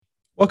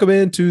Welcome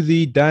into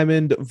the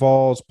Diamond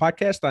Vols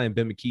podcast. I am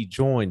Ben McKee,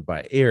 joined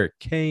by Eric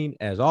Cain,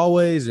 as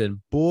always. And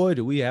boy,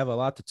 do we have a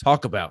lot to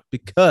talk about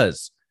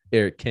because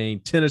Eric Cain,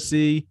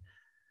 Tennessee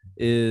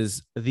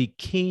is the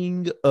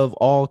king of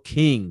all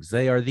kings.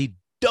 They are the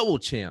double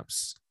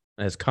champs,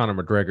 as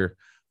Conor McGregor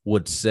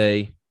would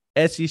say.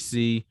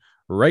 SEC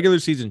regular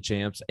season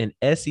champs and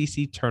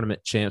SEC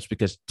tournament champs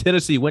because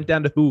Tennessee went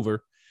down to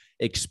Hoover,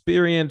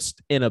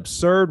 experienced an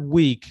absurd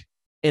week,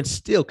 and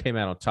still came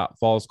out on top.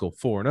 Vols go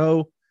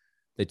 4-0.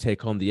 They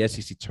take home the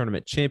SEC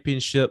tournament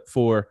championship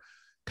for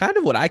kind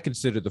of what I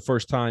consider the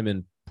first time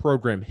in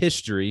program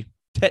history.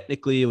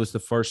 Technically, it was the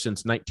first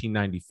since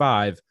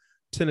 1995.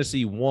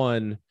 Tennessee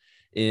won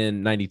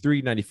in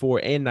 93,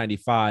 94, and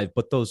 95,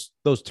 but those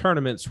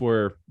tournaments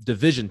were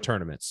division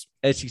tournaments,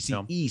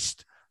 SEC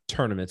East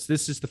tournaments.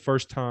 This is the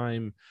first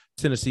time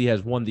Tennessee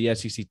has won the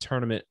SEC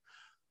tournament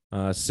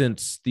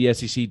since the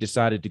SEC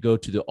decided to go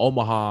to the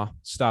Omaha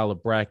style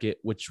of bracket,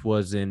 which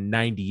was in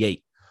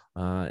 98.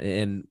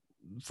 And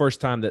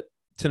first time that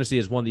Tennessee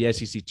has won the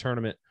SEC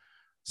tournament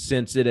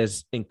since it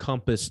has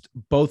encompassed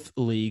both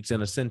leagues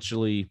and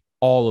essentially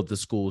all of the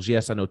schools.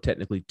 Yes, I know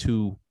technically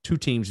two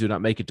teams do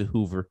not make it to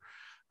Hoover.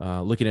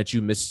 Looking at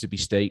you, Mississippi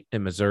State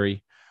and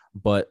Missouri,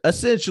 but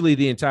essentially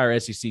the entire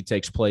SEC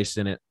takes place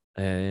in it.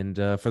 And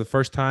for the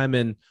first time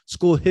in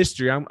school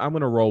history, I'm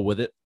going to roll with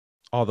it.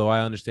 Although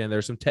I understand there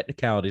are some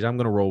technicalities, I'm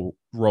going to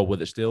roll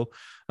with it still.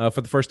 For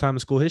the first time in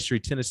school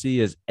history, Tennessee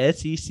is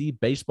SEC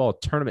baseball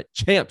tournament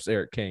champs.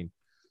 Eric Cain.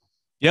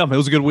 Yeah, it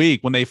was a good week.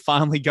 When they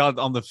finally got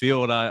on the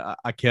field,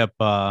 I kept,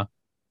 Tony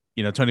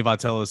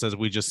Vitello says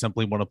we just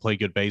simply want to play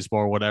good baseball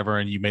or whatever,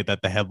 and you made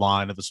that the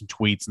headline of some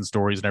tweets and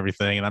stories and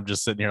everything, and I'm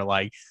just sitting here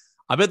like,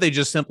 I bet they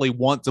just simply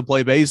want to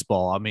play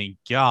baseball. I mean,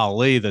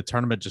 golly, the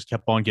tournament just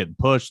kept on getting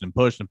pushed and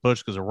pushed and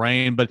pushed because of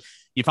rain, but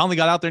you finally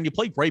got out there and you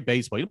played great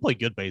baseball. You played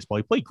good baseball.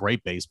 You played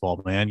great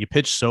baseball, man. You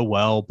pitched so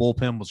well.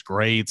 Bullpen was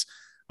great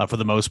for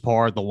the most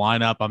part. The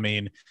lineup, I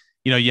mean,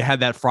 you had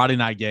that Friday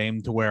night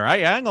game to where I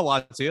ain't gonna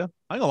lie to you.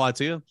 I ain't gonna lie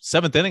to you.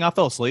 Seventh inning, I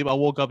fell asleep. I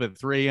woke up at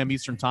 3 a.m.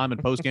 Eastern time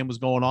and post game was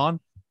going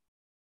on.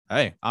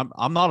 Hey,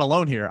 I'm not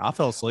alone here. I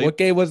fell asleep. What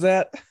game was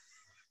that?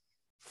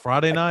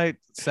 Friday night,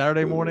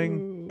 Saturday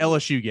morning,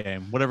 LSU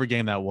game, whatever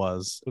game that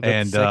was.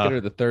 And second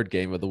or the third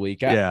game of the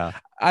week. Yeah.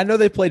 I know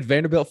they played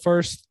Vanderbilt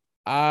first.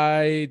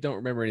 I don't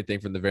remember anything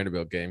from the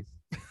Vanderbilt game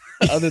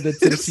other than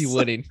Tennessee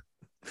winning.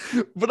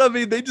 But I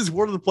mean, they just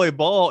wanted to play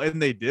ball,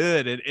 and they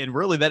did. And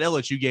really, that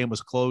LSU game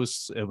was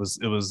close. It was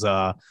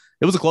a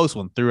close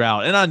one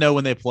throughout. And I know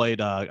when they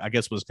played, I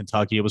guess it was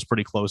Kentucky, it was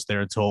pretty close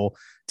there until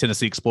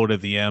Tennessee exploded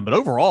at the end. But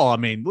overall, I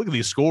mean, look at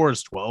these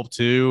scores: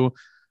 12-2,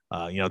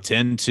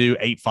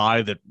 10-2,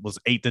 8-5. That was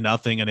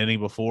 8-0 an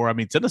inning before. I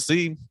mean,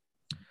 Tennessee,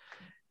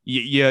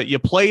 you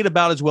played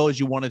about as well as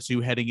you wanted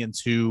to heading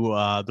into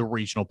the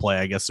regional play,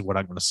 I guess is what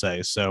I'm going to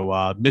say.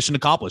 So mission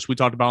accomplished. We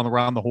talked about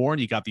around the horn.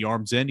 You got the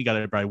arms in. You got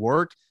everybody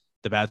work.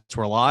 The bats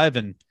were alive.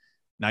 And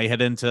now you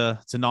head into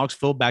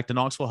Knoxville, back to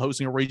Knoxville,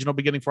 hosting a regional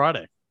beginning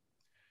Friday.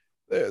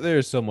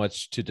 There's so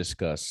much to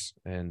discuss.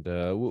 And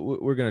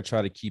we're going to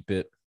try to keep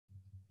it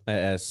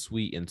as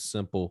sweet and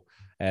simple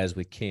as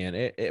we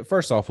can.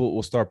 First off,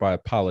 we'll start by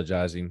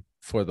apologizing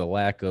for the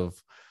lack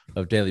of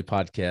daily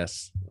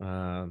podcasts.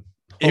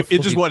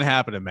 It just wasn't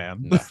happening,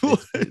 man. No,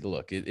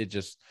 it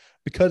just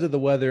because of the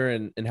weather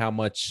and how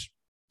much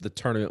the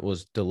tournament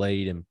was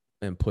delayed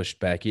and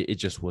pushed back, it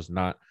just was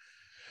not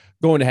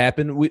going to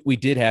happen. We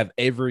did have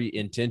every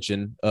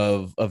intention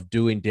of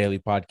doing daily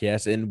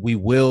podcasts, and we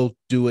will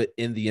do it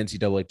in the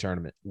NCAA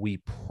tournament. We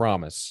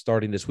promise.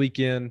 Starting this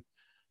weekend,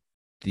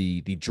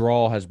 the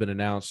draw has been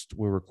announced.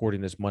 We're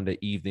recording this Monday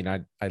evening.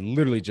 I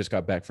literally just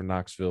got back from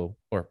Knoxville.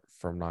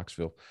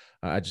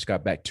 I just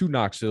got back to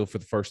Knoxville for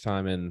the first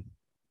time in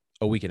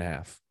a week and a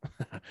half.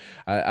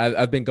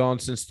 I've been gone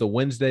since the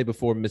Wednesday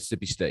before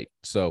Mississippi State.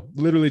 So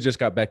literally just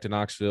got back to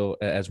Knoxville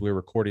as we're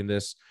recording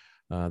this.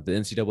 The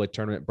NCAA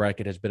tournament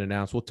bracket has been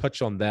announced. We'll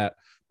touch on that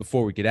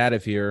before we get out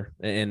of here.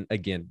 And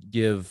again,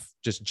 give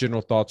just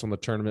general thoughts on the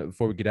tournament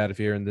before we get out of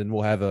here. And then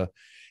we'll have a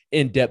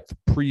in-depth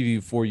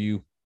preview for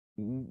you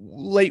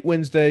late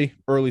Wednesday,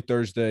 early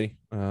Thursday.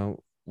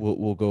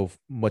 We'll go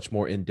much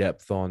more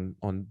in-depth on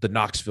the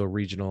Knoxville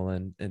regional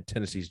and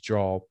Tennessee's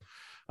draw.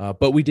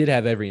 But we did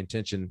have every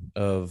intention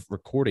of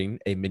recording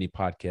a mini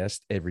podcast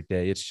every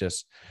day. It's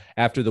just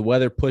after the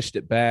weather pushed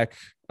it back.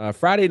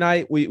 Friday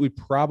night, we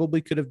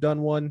probably could have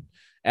done one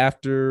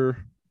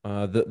after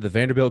the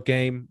Vanderbilt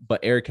game,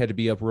 but Eric had to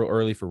be up real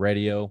early for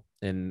radio,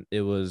 and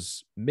it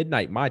was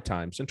midnight my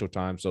time, Central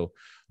Time, so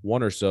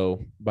 1 or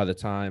so by the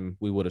time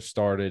we would have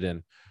started,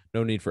 and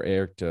no need for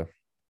Eric to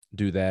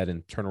do that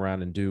and turn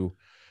around and do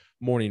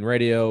morning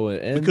radio.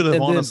 And we could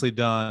have honestly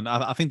done,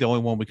 I think the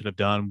only one we could have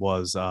done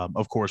was,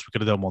 of course, we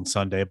could have done one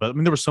Sunday, but I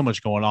mean, there was so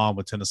much going on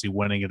with Tennessee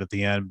winning it at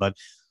the end, but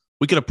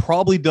we could have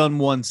probably done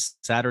one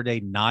Saturday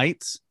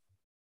night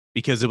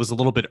because it was a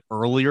little bit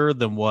earlier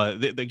than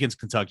what against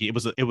Kentucky.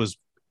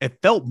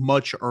 It felt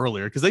much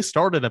earlier because they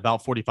started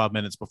about 45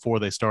 minutes before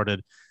they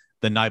started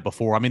the night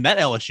before. I mean, that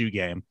LSU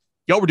game,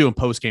 y'all were doing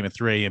post game at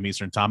 3 a.m.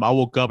 Eastern time. I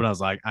woke up and I was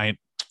like, I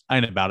I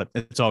ain't about it.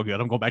 It's all good.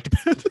 I'm going back to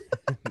bed.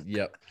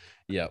 Yep.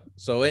 Yep.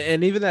 So,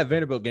 and even that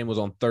Vanderbilt game was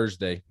on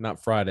Thursday,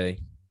 not Friday.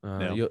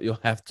 No. You'll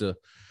have to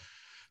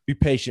be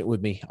patient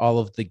with me. All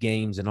of the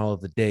games and all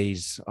of the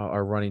days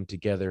are running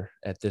together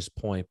at this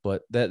point.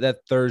 But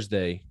that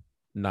Thursday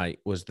night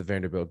was the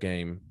Vanderbilt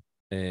game,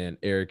 and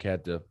Eric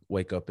had to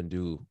wake up and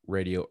do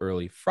radio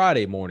early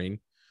Friday morning,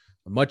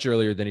 much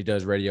earlier than he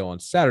does radio on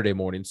Saturday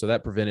morning. So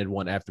that prevented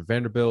one after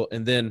Vanderbilt.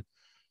 And then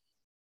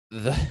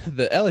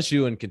the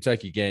LSU and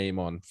Kentucky game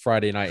on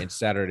Friday night and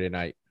Saturday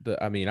night.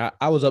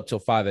 I was up till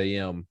 5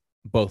 a.m.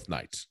 both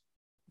nights.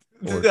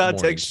 I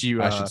text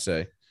you. I should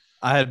say.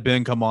 I had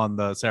Ben come on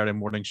the Saturday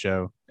morning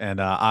show, and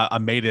I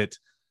made it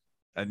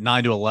at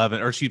 9 to 11,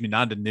 or excuse me,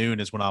 9 to noon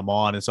is when I'm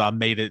on. And so I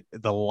made it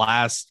the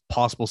last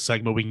possible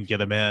segment we can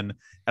get him in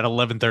at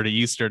 11:30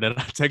 Eastern. And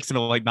I texted him at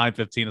like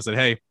 9:15 and said,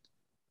 hey,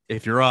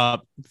 if you're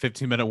up,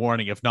 15-minute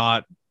warning. If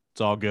not, it's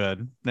all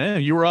good.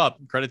 Man, you were up.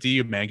 Credit to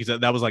you, man, because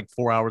that was like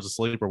 4 hours of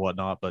sleep or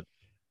whatnot, but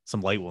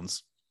some late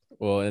ones.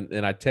 Well,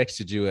 and I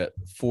texted you at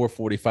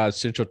 4:45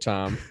 Central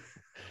Time.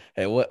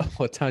 Hey,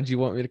 what time do you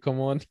want me to come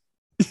on?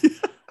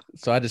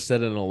 So I just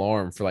set an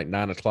alarm for like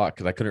 9 o'clock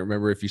because I couldn't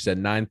remember if you said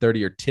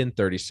 9:30 or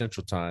 10:30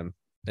 Central Time.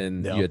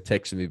 And You had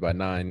texted me by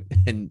 9,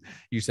 and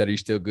you said, "Are you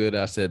still good?"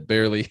 I said,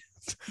 "Barely."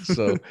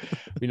 So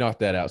we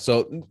knocked that out.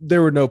 So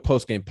there were no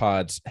post-game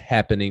pods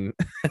happening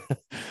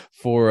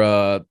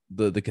for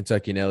the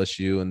Kentucky and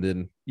LSU. And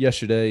then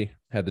yesterday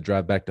had to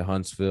drive back to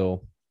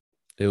Huntsville.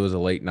 It was a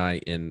late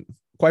night, and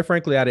quite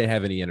frankly, I didn't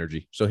have any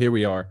energy. So here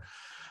we are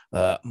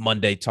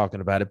Monday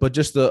talking about it. But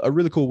just a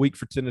really cool week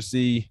for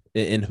Tennessee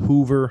in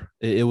Hoover.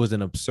 It was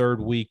an absurd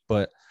week,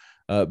 but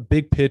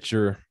big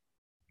picture,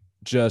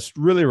 just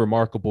really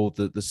remarkable,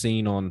 the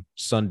scene on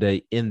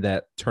Sunday in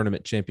that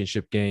tournament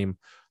championship game.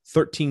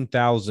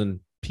 13,000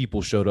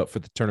 people showed up for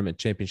the tournament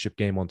championship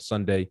game on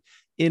Sunday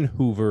in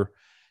Hoover.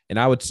 And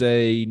I would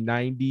say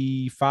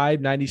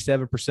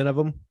 97% of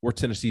them were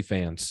Tennessee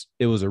fans.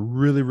 It was a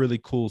really, really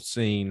cool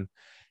scene.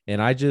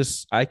 And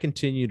I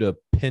continue to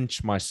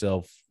pinch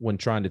myself when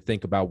trying to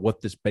think about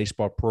what this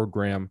baseball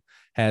program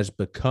has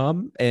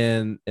become.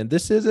 And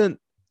this isn't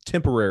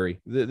temporary.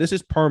 This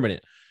is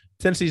permanent.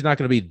 Tennessee's not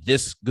going to be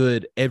this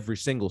good every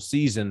single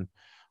season,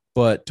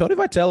 but Tony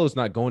Vitello is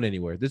not going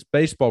anywhere. This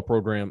baseball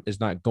program is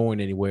not going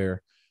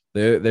anywhere.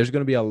 There's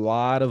going to be a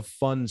lot of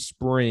fun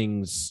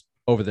springs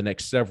over the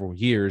next several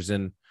years.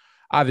 And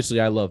obviously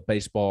I love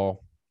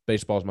baseball.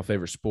 Baseball is my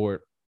favorite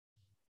sport,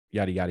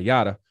 yada, yada,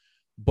 yada.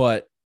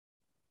 But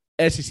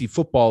SEC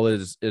football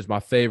is my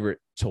favorite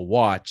to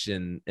watch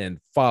and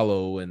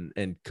follow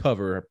and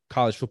cover.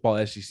 College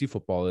football, SEC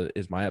football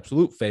is my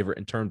absolute favorite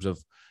in terms of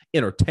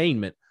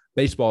entertainment.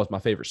 Baseball is my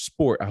favorite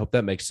sport. I hope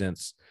that makes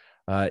sense.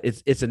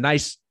 It's a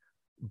nice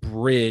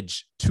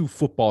bridge to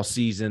football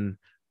season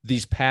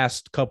these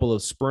past couple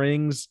of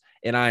springs,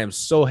 and I am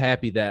so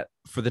happy that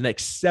for the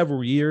next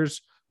several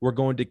years we're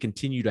going to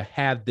continue to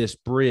have this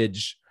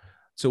bridge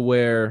to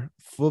where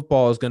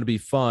football is going to be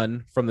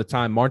fun from the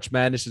time March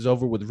Madness is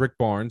over with Rick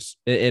Barnes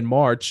in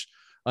March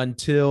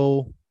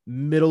until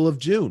middle of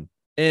June.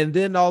 And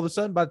then all of a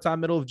sudden, by the time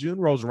middle of June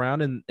rolls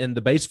around and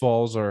the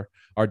baseballs are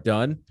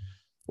done,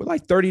 we're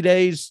like 30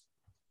 days,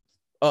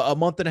 a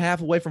month and a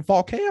half away from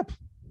fall camp.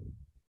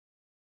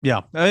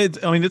 Yeah.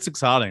 It's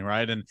exciting,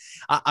 right? And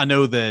I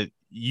know that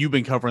you've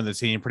been covering the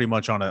team pretty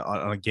much on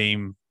a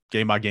game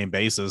by game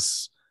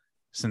basis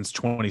since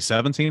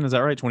 2017. Is that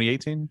right?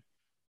 2018?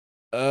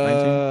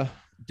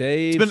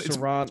 Dave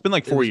Serrano. It's been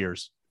like 4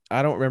 years.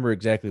 I don't remember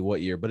exactly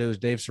what year, but it was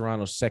Dave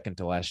Serrano's second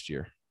to last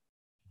year.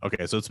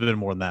 Okay, so it's been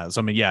more than that.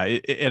 So I mean, yeah,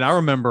 and I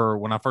remember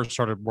when I first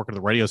started working at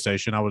the radio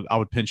station, I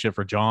would pinch hit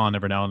for John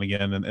every now and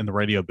again in the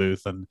radio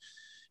booth, and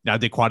I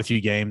did quite a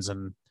few games.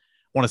 And I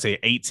want to say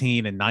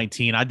 18 and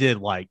 19, I did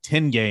like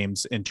 10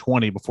 games in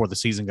 20 before the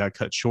season got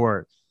cut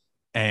short.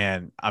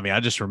 And I mean, I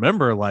just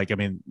remember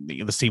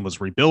this team was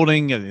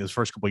rebuilding in the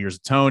first couple of years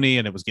of Tony,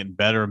 and it was getting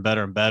better and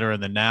better and better.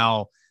 And then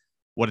now,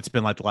 what it's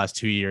been like the last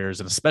 2 years,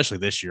 and especially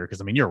this year,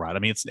 because I mean, you're right. I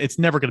mean, it's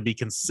never going to be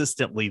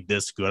consistently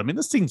this good. I mean,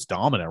 this team's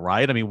dominant,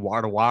 right? I mean,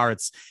 wire to wire,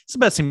 it's the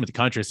best team in the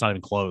country. It's not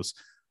even close.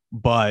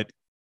 But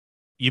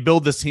you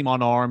build this team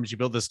on arms, you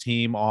build this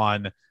team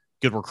on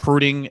good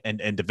recruiting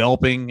and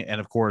developing,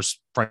 and of course,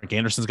 Frank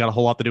Anderson's got a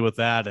whole lot to do with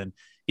that. And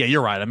yeah,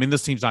 you're right. I mean,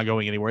 this team's not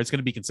going anywhere. It's going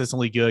to be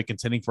consistently good,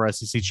 contending for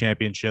SEC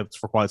championships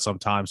for quite some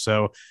time.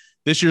 So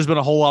this year's been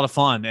a whole lot of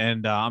fun,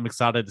 and I'm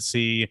excited to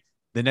see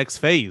the next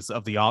phase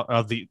of the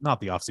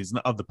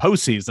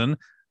postseason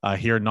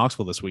here in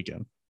Knoxville this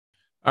weekend.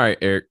 All right,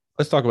 Eric,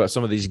 let's talk about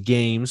some of these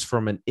games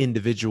from an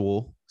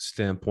individual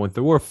standpoint.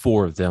 There were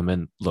 4 of them,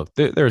 and look,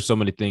 there are so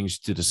many things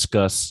to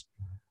discuss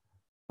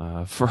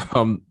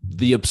from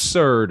the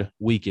absurd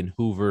week in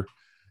Hoover.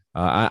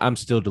 I'm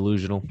still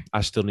delusional.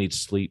 I still need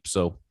sleep,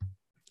 so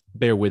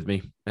bear with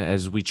me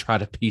as we try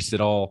to piece it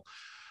all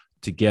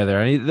together.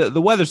 I mean,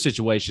 the weather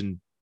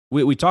situation,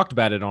 we talked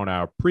about it on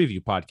our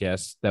preview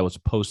podcast that was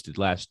posted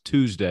last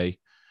Tuesday.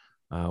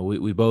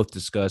 We both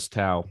discussed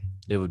how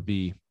it would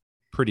be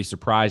pretty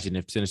surprising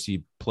if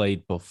Tennessee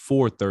played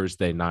before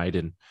Thursday night,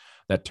 and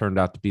that turned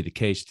out to be the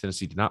case.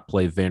 Tennessee did not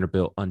play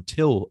Vanderbilt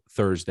until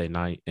Thursday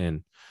night,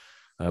 and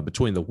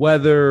between the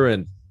weather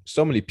and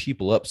so many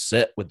people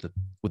upset with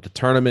the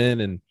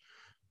tournament and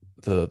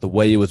the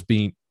way it was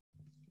being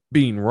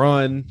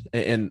run,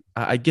 and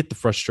I get the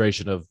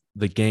frustration of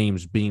the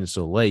games being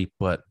so late,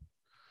 but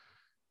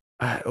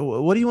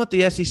what do you want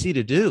the SEC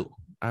to do?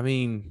 I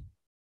mean,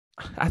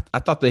 I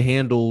thought they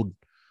handled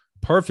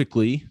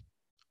perfectly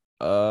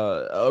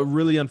a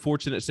really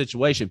unfortunate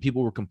situation.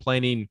 People were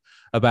complaining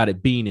about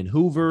it being in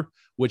Hoover,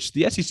 which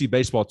the SEC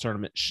baseball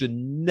tournament should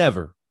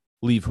never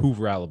leave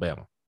Hoover,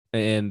 Alabama.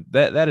 And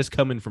that is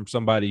coming from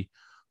somebody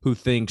who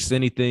thinks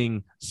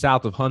anything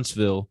south of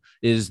Huntsville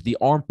is the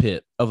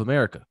armpit of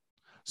America.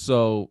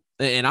 So,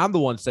 and I'm the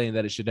one saying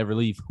that it should never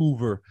leave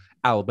Hoover,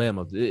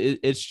 Alabama.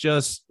 It's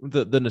just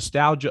the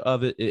nostalgia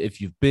of it.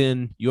 If you've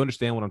been, you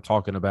understand what I'm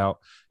talking about.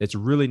 It's a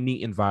really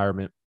neat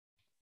environment.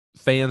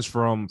 Fans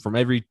from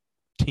every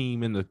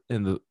team in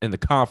the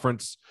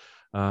conference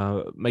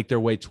make their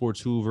way towards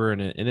Hoover,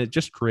 and it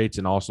just creates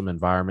an awesome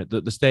environment.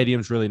 The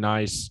stadium's really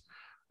nice.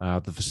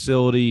 The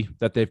facility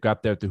that they've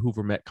got there at the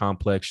Hoover Met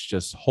Complex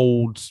just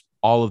holds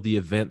all of the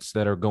events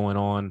that are going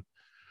on.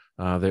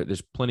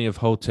 There's plenty of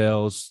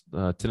hotels.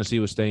 Tennessee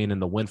was staying in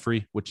the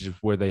Winfrey, which is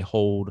where they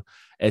hold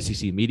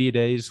SEC Media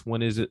Days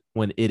when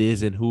it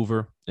is in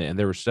Hoover, and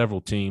there were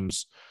several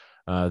teams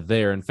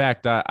there. In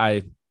fact,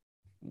 I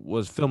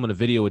was filming a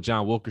video with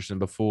John Wilkerson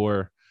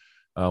before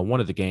one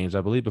of the games,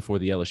 I believe before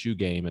the LSU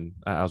game, and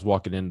I was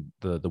walking in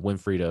the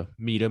Winfrey to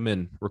meet him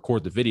and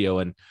record the video,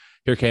 and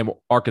here came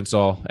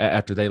Arkansas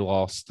after they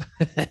lost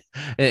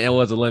and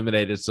was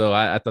eliminated. So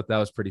I thought that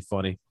was pretty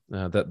funny,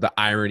 the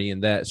irony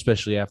in that,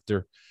 especially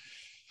after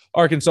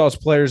Arkansas's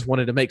players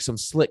wanted to make some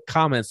slick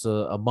comments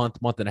a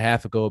month and a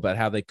half ago about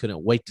how they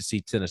couldn't wait to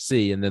see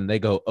Tennessee, and then they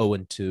go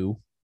 0-2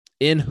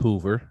 in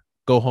Hoover,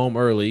 go home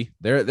early.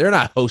 They're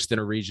not hosting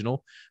a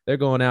regional. They're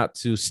going out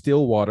to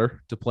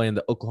Stillwater to play in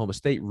the Oklahoma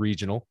State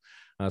regional.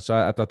 So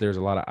I thought there was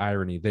a lot of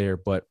irony there,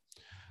 but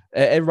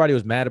everybody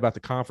was mad about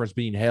the conference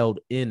being held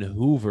in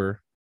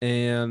Hoover.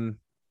 And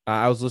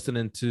I was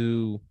listening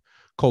to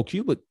Cole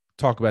Cubitt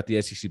talk about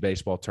the SEC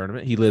baseball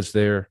tournament. He lives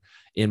there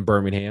in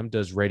Birmingham,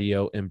 does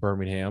radio in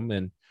Birmingham.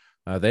 And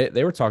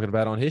they were talking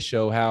about on his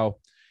show how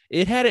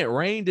it hadn't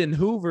rained in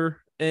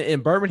Hoover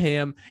in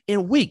Birmingham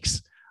in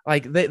weeks.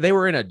 Like they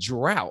were in a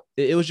drought.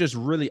 It was just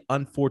really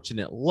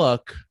unfortunate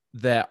luck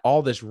that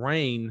all this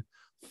rain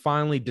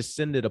finally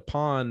descended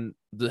upon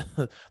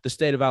the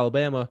state of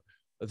Alabama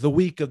the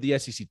week of the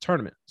SEC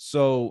tournament.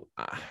 So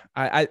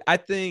I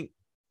think,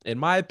 in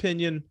my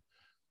opinion,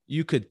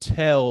 you could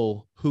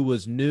tell who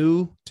was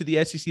new to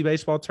the SEC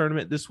baseball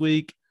tournament this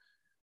week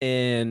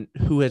and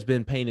who has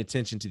been paying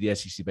attention to the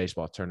SEC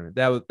baseball tournament.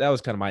 That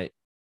was kind of my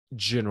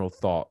general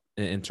thought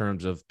in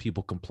terms of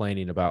people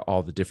complaining about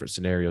all the different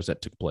scenarios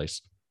that took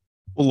place.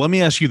 Well, let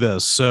me ask you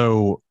this.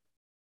 So,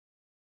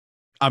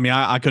 I mean,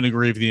 I couldn't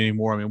agree with you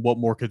anymore. I mean, what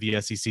more could the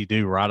SEC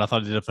do, right? I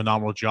thought it did a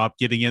phenomenal job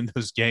getting in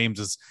those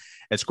games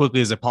as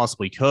quickly as it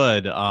possibly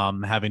could,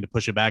 having to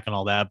push it back and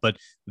all that. But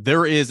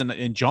there is,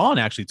 and John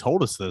actually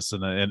told us this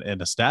in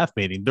a staff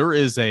meeting, there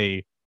is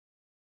a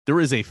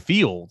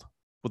field,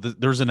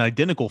 there's an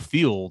identical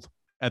field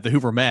at the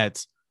Hoover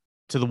Met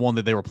to the one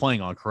that they were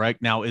playing on,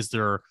 correct? Now,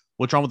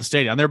 what's wrong with the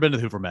stadium? I've never been to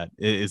the Hoover Met.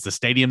 Is the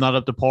stadium not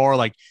up to par?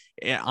 Like,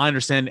 I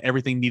understand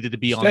everything needed to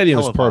be on televised. Stadium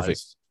is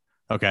perfect.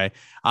 Okay.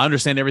 I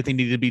understand everything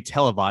needed to be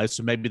televised,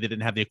 so maybe they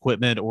didn't have the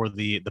equipment or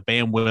the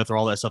bandwidth or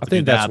all that stuff. I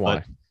think that's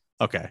why.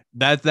 But, okay.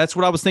 That's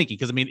what I was thinking.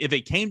 Because, I mean, if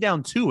it came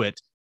down to it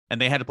and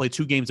they had to play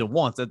two games at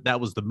once, that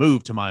was the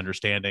move, to my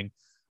understanding.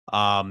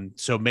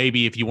 So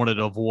maybe if you wanted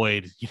to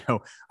avoid,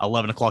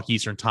 11 o'clock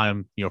Eastern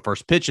time,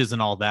 first pitches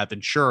and all that,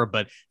 then sure.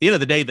 But at the end of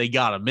the day, they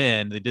got them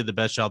in. They did the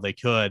best job they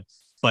could.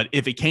 But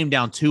if it came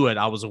down to it,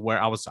 I was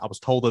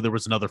told that there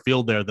was another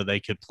field there that they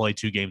could play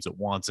two games at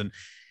once. And,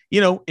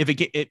 if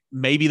it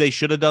maybe they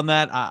should have done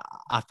that.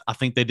 I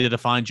think they did a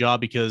fine job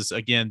because,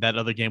 again, that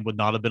other game would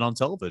not have been on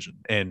television.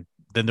 And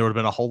then there would have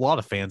been a whole lot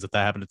of fans if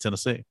that happened to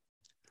Tennessee.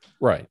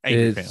 Right.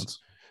 Angry fans.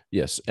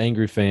 Yes,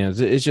 angry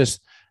fans. It's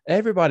just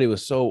everybody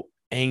was so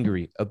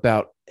angry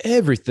about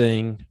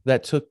everything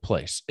that took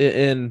place.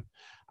 And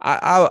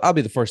I'll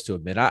be the first to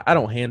admit, I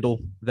don't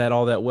handle that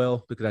all that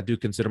well because I do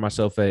consider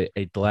myself a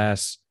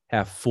glass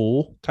half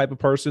full type of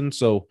person.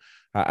 So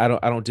I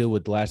don't deal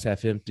with glass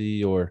half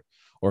empty or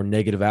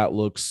negative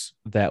outlooks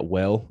that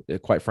well.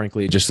 Quite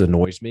frankly, it just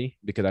annoys me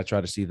because I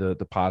try to see the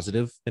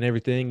positive in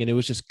everything. And it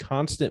was just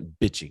constant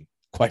bitching,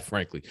 quite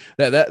frankly.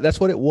 That's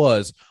what it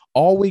was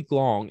all week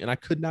long. And I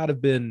could not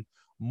have been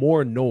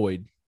more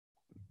annoyed.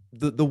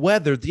 The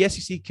weather, the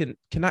SEC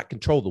cannot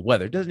control the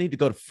weather. It doesn't need to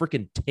go to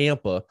freaking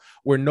Tampa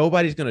where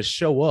nobody's going to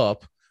show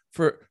up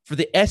for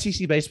the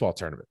SEC baseball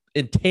tournament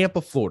in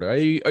Tampa, Florida.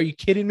 Are you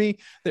kidding me?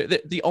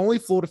 The only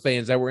Florida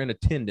fans that were in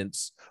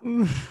attendance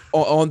for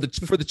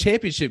the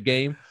championship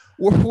game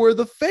were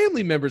the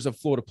family members of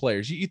Florida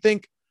players. You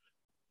think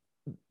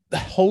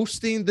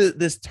hosting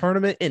this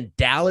tournament in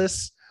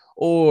Dallas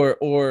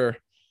or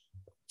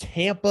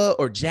Tampa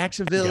or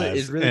Jacksonville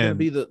is really going to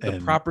be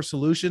the proper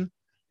solution?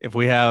 If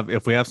we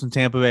have some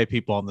Tampa Bay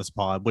people on this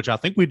pod, which I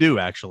think we do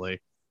actually,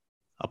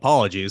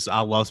 apologies. I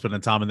love spending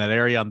time in that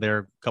area. I'm there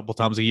a couple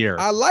times a year.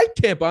 I like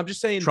Tampa. I'm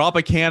just saying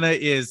Tropicana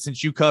is,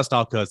 since you cussed,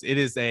 I'll cuss. It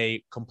is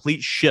a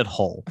complete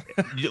shithole.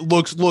 It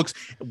looks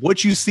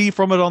what you see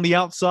from it on the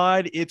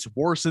outside, it's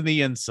worse than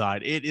the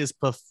inside. It is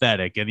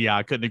pathetic. And yeah,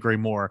 I couldn't agree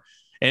more.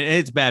 And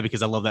it's bad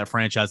because I love that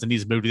franchise and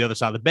needs to move to the other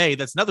side of the bay.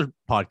 That's another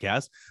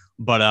podcast.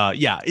 But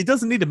yeah, it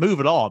doesn't need to move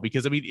at all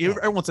because, I mean,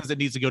 everyone says it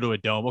needs to go to a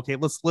dome. Okay,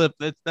 let's flip.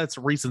 That's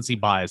recency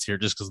bias here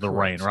just because of the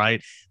rain,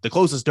 right? The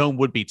closest dome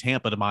would be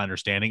Tampa, to my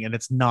understanding, and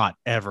it's not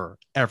ever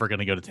going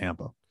to go to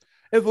Tampa.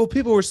 Well,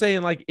 people were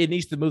saying like it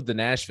needs to move to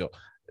Nashville.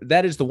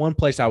 That is the one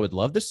place I would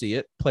love to see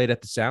it played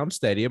at the Sound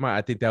Stadium.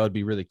 I think that would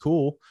be really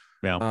cool.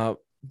 Yeah.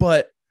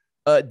 But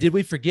did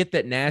we forget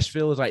that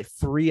Nashville is like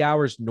 3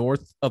 hours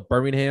north of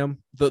Birmingham?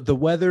 The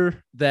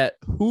weather that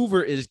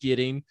Hoover is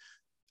getting,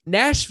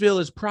 Nashville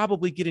is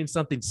probably getting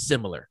something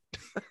similar.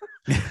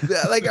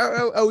 Like,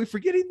 are we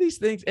forgetting these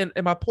things? And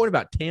my point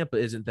about Tampa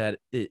isn't that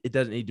it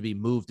doesn't need to be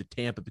moved to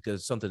Tampa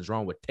because something's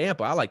wrong with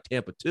Tampa. I like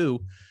Tampa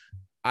too.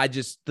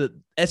 The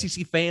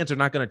SEC fans are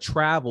not going to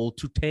travel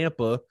to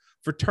Tampa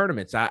for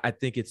tournaments. I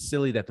think it's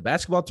silly that the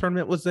basketball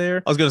tournament was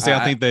there. I was going to say,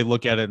 I think they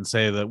look at it and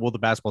say that, well, the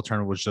basketball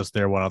tournament was just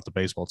there. Why not the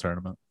baseball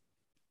tournament?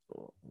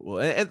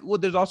 Well,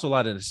 there's also a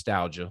lot of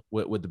nostalgia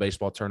with the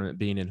baseball tournament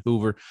being in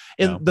Hoover.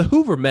 And the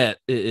Hoover Met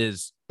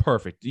is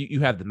perfect.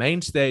 You have the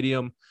main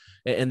stadium,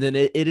 and then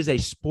it is a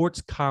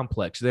sports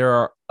complex. There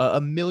are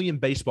a million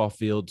baseball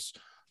fields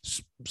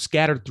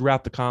scattered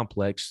throughout the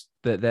complex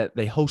that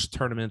they host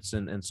tournaments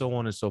and so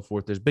on and so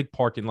forth. There's big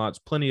parking lots,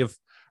 plenty of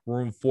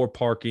room for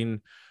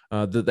parking.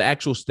 The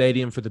actual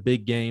stadium for the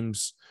big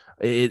games,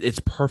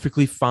 it's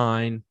perfectly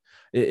fine.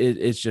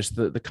 It's just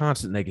the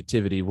constant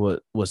negativity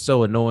was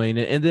so annoying.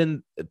 And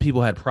then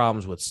people had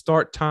problems with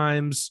start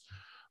times.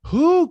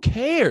 Who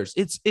cares?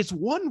 It's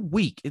 1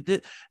 week.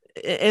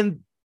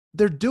 And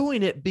they're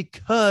doing it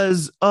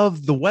because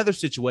of the weather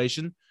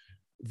situation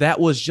that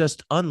was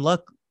just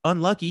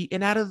unlucky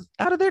and out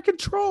of their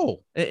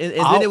control. And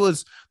then it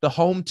was the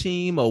home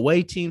team,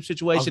 away team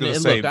situation.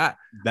 And look,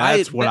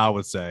 that's what I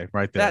would say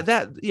right there.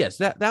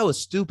 That was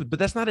stupid, but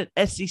that's not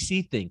an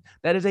SEC thing.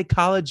 That is a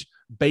college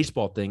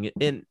baseball thing.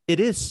 And it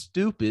is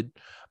stupid,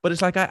 but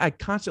it's like I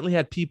constantly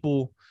had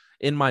people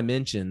in my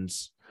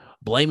mentions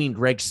blaming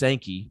Greg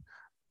Sankey.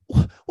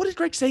 What is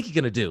Greg Sankey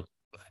going to do?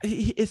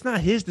 It's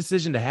not his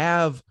decision to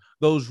have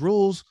those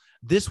rules.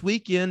 This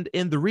weekend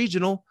in the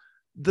regional,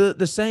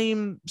 the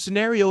same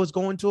scenario is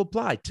going to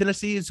apply.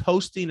 Tennessee is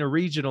hosting a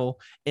regional,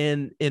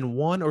 and in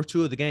one or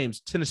two of the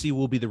games, Tennessee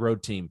will be the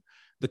road team.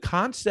 The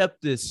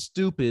concept is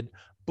stupid,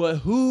 but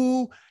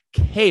who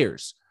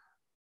cares?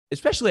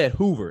 Especially at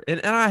Hoover.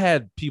 And I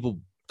had people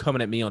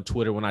coming at me on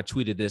Twitter when I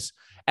tweeted this.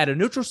 At a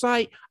neutral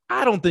site,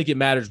 I don't think it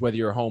matters whether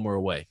you're home or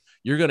away.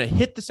 You're going to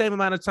hit the same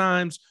amount of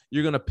times.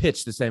 You're going to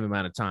pitch the same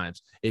amount of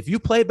times. If you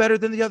play better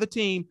than the other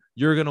team,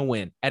 you're going to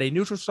win. At a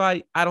neutral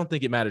site, I don't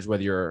think it matters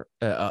whether you're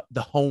the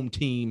home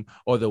team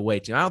or the away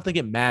team. I don't think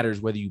it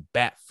matters whether you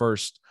bat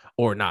first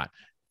or not.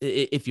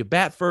 If you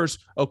bat first,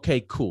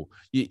 okay, cool.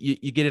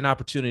 You get an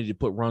opportunity to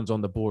put runs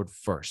on the board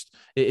first.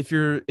 If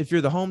you're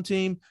the home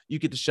team, you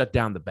get to shut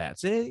down the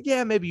bats. And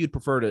yeah, maybe you'd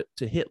prefer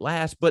to hit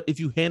last, but if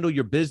you handle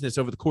your business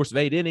over the course of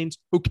 8 innings,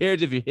 who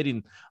cares if you're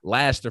hitting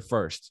last or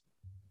first?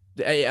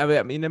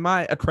 I mean, am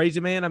I a crazy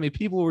man? I mean,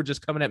 people were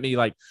just coming at me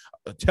like,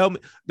 tell me.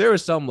 There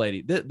was some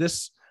lady,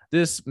 this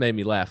made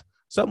me laugh.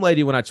 Some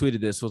lady, when I tweeted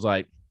this, was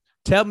like,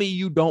 tell me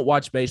you don't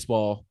watch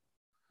baseball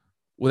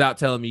without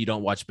telling me you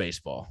don't watch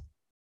baseball.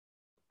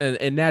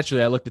 And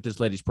naturally, I looked at this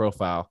lady's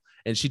profile,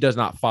 and she does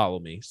not follow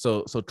me.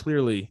 So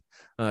clearly,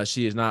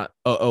 she is not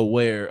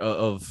aware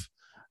of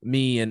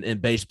me and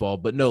baseball.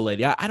 But no,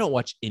 lady, I don't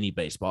watch any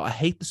baseball. I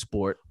hate the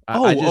sport.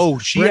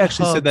 She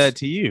actually said that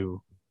to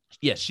you.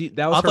 Yes,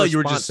 that was. I thought you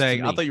were just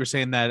saying. I thought you were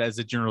saying that as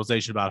a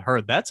generalization about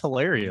her. That's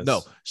hilarious.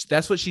 No,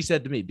 that's what she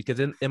said to me, because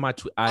in my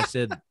tweet, I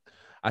said,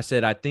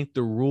 I think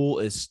the rule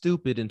is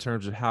stupid in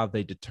terms of how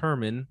they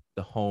determine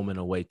the home and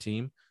away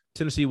team.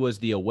 Tennessee was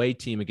the away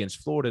team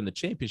against Florida in the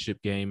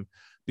championship game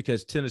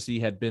because Tennessee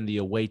had been the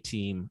away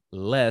team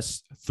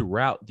less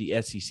throughout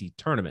the SEC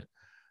tournament.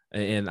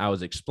 And I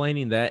was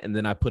explaining that, and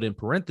then I put in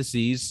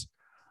parentheses,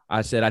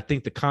 I said, I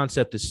think the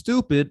concept is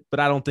stupid, but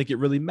I don't think it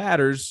really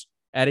matters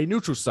at a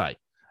neutral site.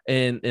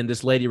 And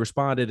this lady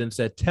responded and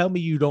said, tell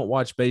me you don't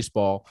watch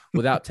baseball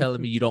without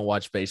telling me you don't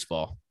watch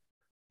baseball.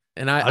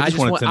 And I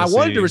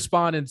wanted to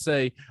respond and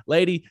say,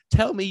 lady,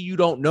 tell me you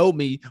don't know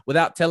me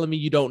without telling me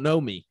you don't know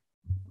me.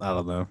 I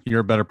don't know.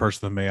 You're a better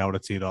person than me. I would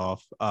have teed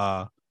off.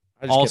 I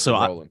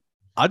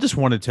just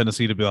wanted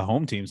Tennessee to be the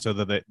home team so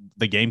that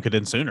the game could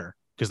end sooner,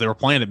 because they were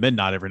playing at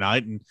midnight every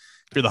night. And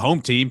if you're the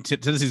home team,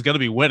 Tennessee's going to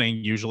be winning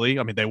usually.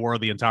 I mean, they were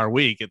the entire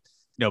week.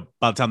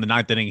 By the time the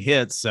ninth inning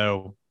hits.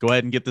 So go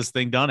ahead and get this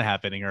thing done a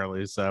half inning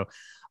early. So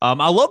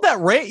I love that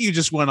rant you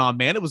just went on,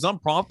 man. It was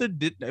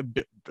unprompted.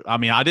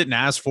 I didn't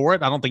ask for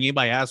it. I don't think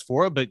anybody asked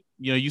for it, but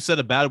you said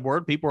a bad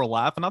word. People are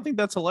laughing. I think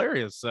that's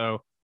hilarious.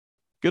 So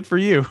good for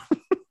you.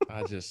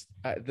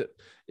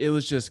 It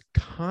was just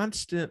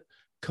constant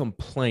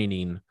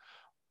complaining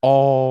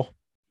all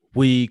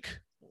week.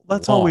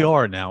 That's long. all we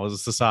are now as a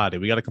society.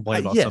 We got to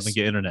complain about something,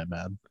 get internet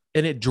mad.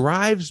 And it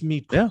drives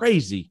me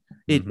crazy.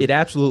 Yeah. It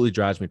absolutely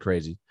drives me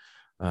crazy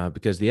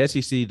because the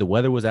SEC, the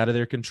weather was out of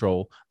their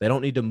control. They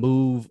don't need to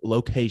move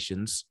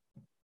locations.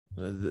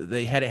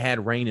 They hadn't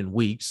had rain in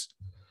weeks.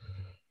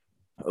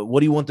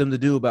 What do you want them to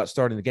do about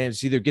starting the games?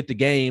 It's either get the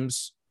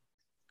games.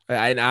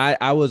 And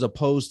I was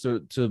opposed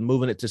to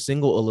moving it to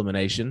single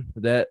elimination.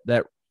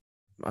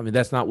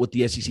 That's not what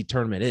the SEC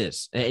tournament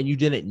is. And you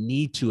didn't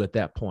need to at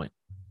that point.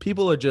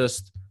 People are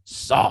just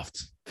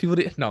soft. People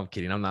didn't. No, I'm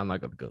kidding. I'm not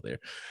going to go there.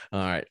 All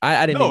right.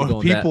 I didn't need to go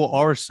on that. People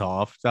are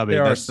soft. I mean,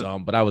 there are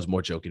some, but I was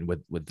more joking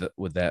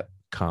with that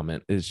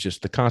comment. It's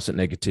just the constant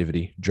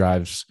negativity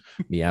drives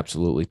me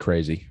absolutely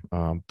crazy.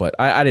 But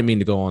I didn't mean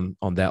to go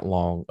on that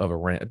long of a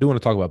rant. I do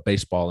want to talk about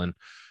baseball and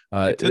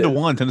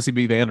 10-1 Tennessee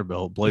beat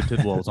Vanderbilt. Blake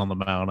Tidwell was on the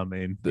mound. I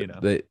mean,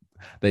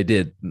 they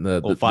did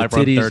the 5-run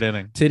third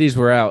inning. Titties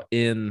were out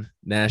in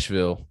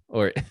Nashville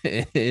or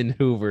in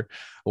Hoover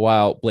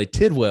while Blake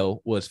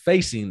Tidwell was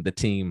facing the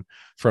team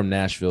from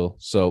Nashville.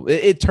 So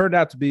it turned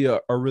out to be a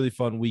really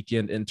fun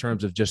weekend in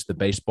terms of just the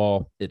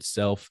baseball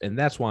itself. And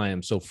that's why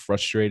I'm so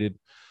frustrated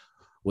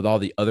with all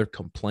the other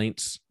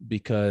complaints,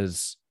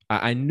 because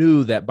I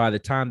knew that by the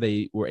time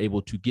they were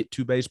able to get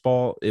to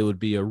baseball, it would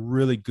be a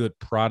really good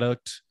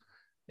product.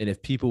 And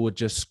if people would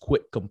just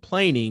quit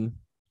complaining,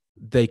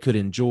 they could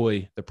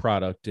enjoy the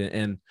product.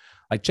 And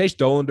like Chase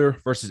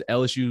Dollander versus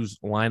LSU's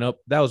lineup,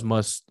 that was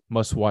must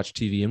watch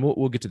TV. And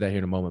we'll get to that here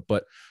in a moment.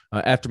 But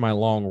after my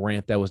long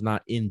rant, that was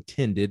not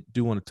intended.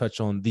 Do want to touch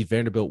on the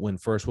Vanderbilt win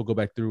first. We'll go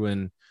back through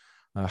and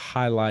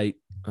highlight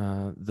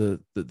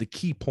the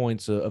key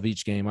points of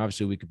each game.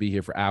 Obviously, we could be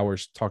here for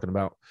hours talking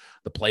about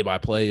the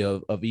play-by-play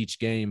of each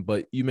game.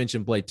 But you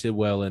mentioned Blade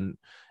Tidwell, and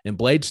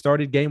Blade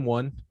started game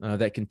one.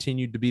 That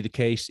continued to be the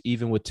case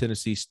even with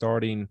Tennessee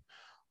starting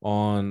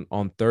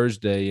on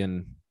Thursday.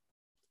 And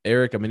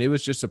Eric, I mean, it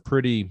was just a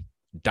pretty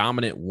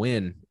dominant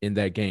win in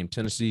that game.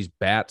 Tennessee's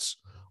bats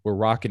were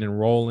rocking and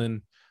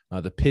rolling.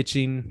 The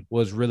pitching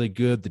was really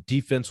good. The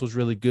defense was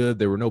really good.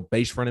 There were no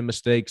base running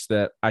mistakes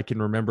that I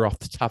can remember off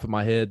the top of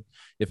my head,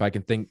 if I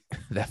can think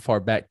that far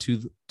back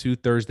to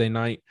Thursday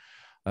night.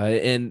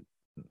 And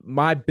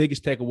my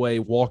biggest takeaway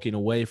walking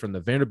away from the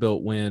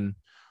Vanderbilt win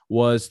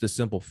was the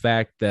simple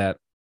fact that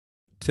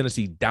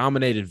Tennessee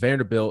dominated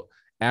Vanderbilt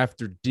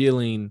after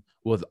dealing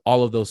with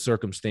all of those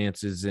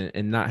circumstances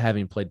and not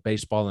having played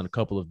baseball in a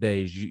couple of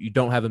days. You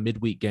don't have a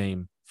midweek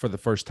game for the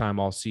first time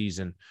all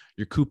season.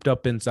 You're cooped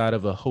up inside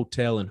of a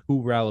hotel in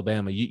Hoover,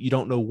 Alabama. You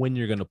don't know when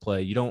you're going to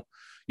play. You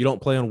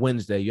don't play on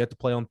Wednesday. You have to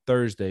play on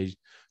Thursday.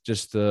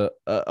 Just a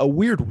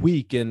weird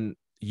week, and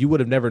you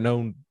would have never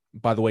known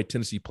by the way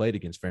Tennessee played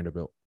against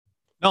Vanderbilt.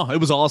 No,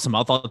 it was awesome.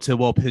 I thought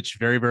Tidwell pitched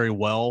very, very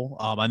well.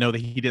 I know that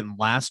he didn't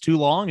last too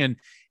long, and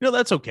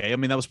that's okay. I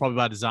mean, that was probably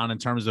by design in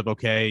terms of,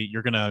 okay,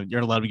 you're gonna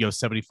let him go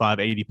 75,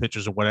 80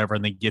 pitches or whatever,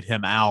 and then get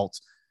him out.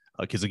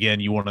 Because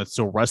again, you want to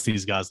still rest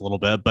these guys a little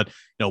bit, but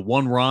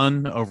one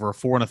run over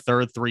 4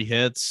 1/3, 3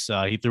 hits.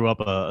 He threw up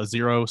a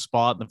 0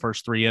 spot in the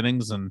first 3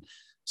 innings, and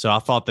so I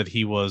thought that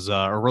he was,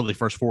 or really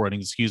first 4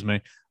 innings, excuse me.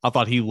 I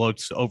thought he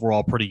looked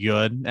overall pretty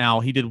good. Now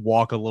he did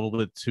walk a little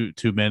bit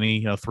too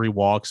many, 3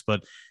 walks,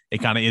 but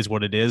it kind of is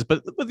what it is.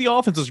 But the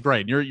offense is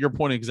great. Your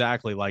point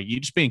exactly. Like, you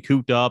just being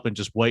cooped up and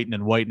just waiting,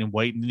 and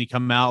then you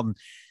come out and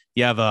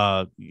you have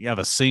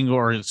a single,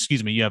 or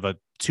excuse me, you have a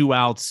 2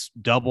 outs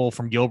double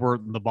from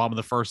Gilbert in the bottom of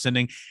the first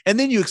inning, and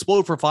then you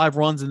explode for 5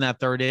 runs in that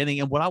 3rd inning.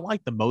 And what I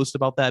liked the most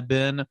about that,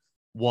 Ben,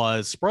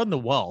 was spreading the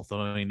wealth.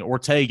 I mean,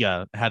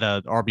 Ortega had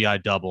a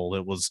RBI double.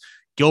 It was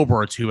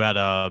Gilbert who had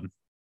a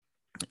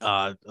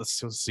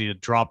let's see,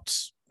 it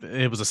dropped.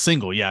 It was a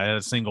single. Yeah, it had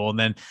a single. And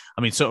then,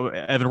 I mean, so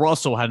Evan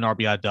Russell had an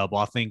RBI double.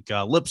 I think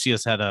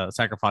Lipsius had a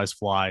sacrifice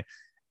fly.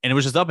 And it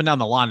was just up and down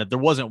the line. There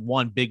wasn't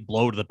one big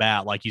blow to the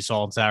bat like you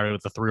saw on Saturday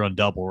with the 3-run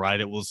double, right?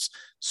 It was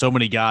so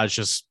many guys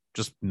just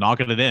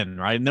knocking it in,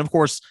 right? And then, of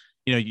course,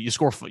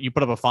 you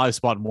put up a 5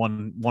 spot in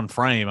one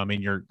frame. I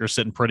mean, you're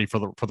sitting pretty for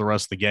the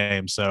rest of the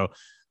game. So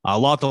a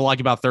lot to like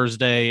about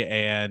Thursday,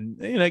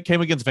 and it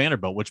came against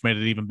Vanderbilt, which made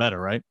it even better,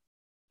 right?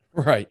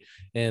 Right.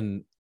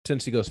 And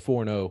Tennessee goes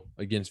 4-0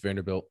 against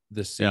Vanderbilt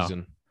this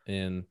season,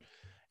 and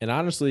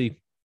honestly,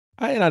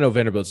 I know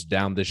Vanderbilt's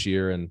down this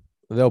year, and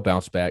they'll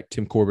bounce back.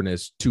 Tim Corbin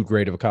is too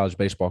great of a college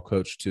baseball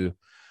coach to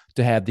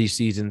have these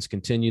seasons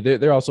continue.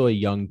 They're also a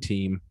young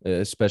team,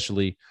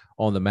 especially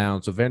on the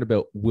mound. So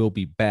Vanderbilt will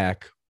be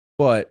back.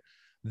 But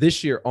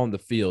this year on the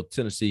field,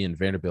 Tennessee and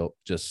Vanderbilt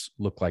just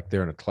look like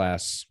they're in a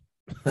class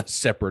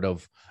separate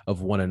of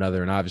one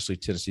another. And obviously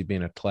Tennessee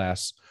being a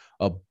class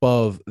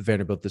above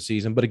Vanderbilt this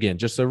season. But again,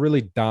 just a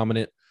really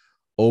dominant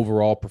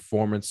overall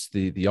performance.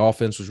 The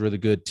offense was really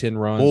good. 10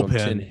 runs on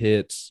 10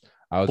 hits.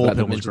 I was about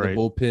to mention the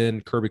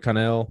bullpen. Kirby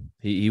Connell,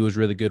 he was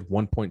really good.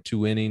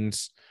 1.2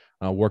 innings,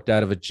 worked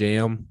out of a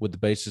jam with the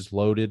bases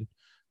loaded.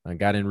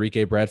 Got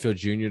Enrique Bradfield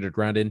Jr. to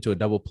ground into a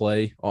double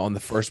play on the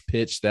first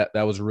pitch. That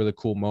was a really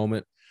cool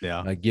moment.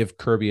 Yeah. Give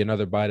Kirby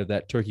another bite of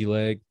that turkey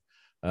leg.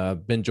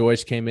 Ben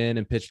Joyce came in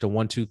and pitched a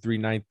 1-2-3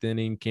 ninth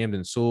inning.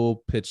 Camden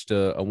Sewell pitched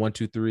a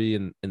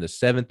 1-2-3 in the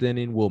seventh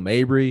inning. Will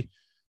Mabry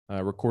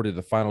recorded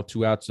the final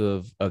two outs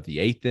of the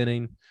eighth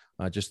inning.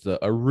 Just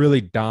a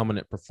really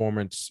dominant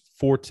performance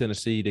for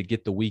Tennessee to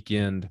get the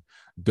weekend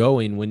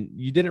going when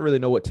you didn't really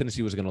know what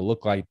Tennessee was going to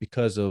look like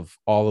because of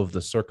all of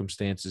the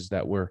circumstances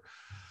that were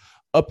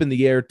up in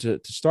the air to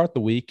start the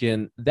week.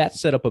 And that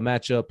set up a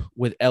matchup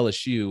with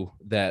LSU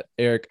that,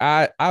 Eric,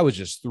 I was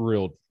just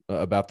thrilled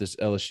about this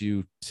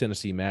LSU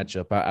Tennessee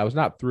matchup. I was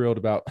not thrilled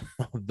about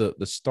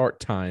the start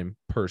time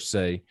per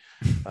se,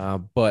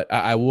 but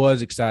I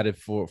was excited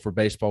for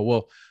baseball.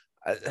 Well,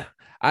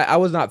 I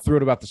was not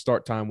thrilled about the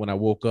start time when I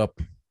woke up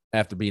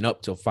after being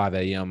up till 5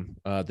 a.m.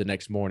 The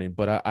next morning,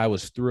 but I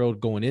was thrilled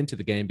going into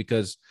the game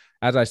because,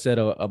 as I said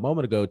a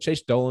moment ago,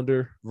 Chase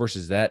Dollander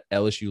versus that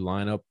LSU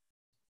lineup,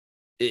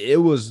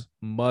 it was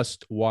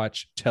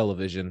must-watch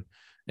television,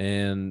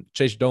 and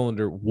Chase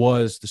Dollander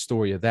was the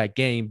story of that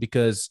game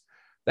because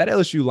that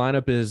LSU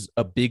lineup is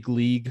a big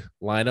league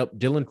lineup.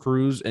 Dylan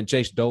Cruz and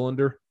Chase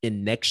Dollander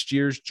in next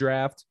year's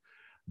draft,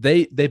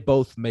 they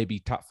both may be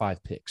top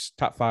 5 picks,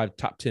 top 5,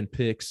 top 10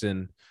 picks,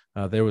 and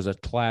there was a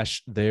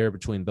clash there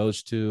between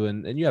those two,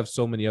 and you have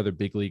so many other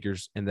big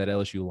leaguers in that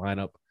LSU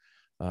lineup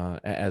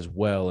as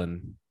well,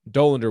 and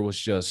Dollander was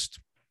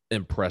just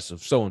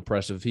impressive, so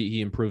impressive.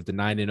 He improved to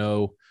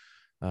 9-0.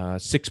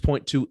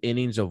 6.2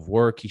 innings of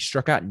work. He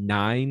struck out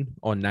 9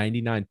 on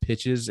 99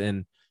 pitches,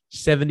 and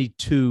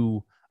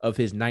 72 of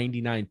his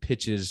 99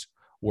 pitches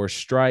were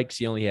strikes.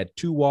 He only had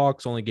 2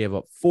 walks, only gave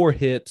up 4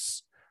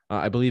 hits.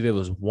 I believe it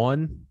was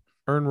 1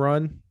 earned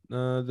run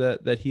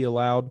that he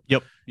allowed.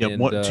 Yep.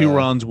 And, 2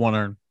 runs, 1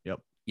 earned.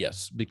 Yep.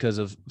 Yes, because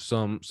of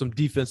some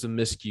defensive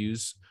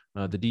miscues.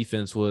 The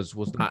defense was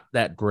not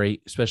that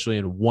great, especially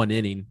in 1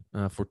 inning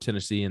for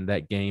Tennessee in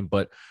that game.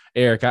 But,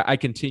 Eric, I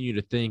continue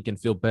to think and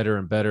feel better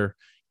and better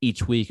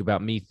each week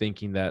about me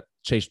thinking that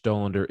Chase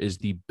Dollander is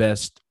the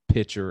best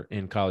pitcher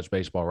in college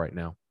baseball right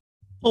now.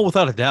 Well,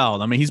 without a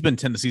doubt. I mean, he's been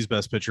Tennessee's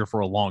best pitcher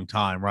for a long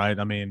time, right?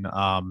 I mean,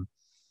 and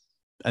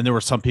there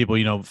were some people,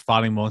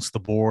 fighting amongst the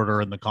board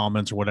or in the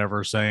comments or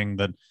whatever saying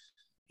that,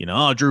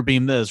 Drew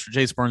Beam this, for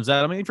Chase Burns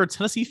that. I mean, if you're a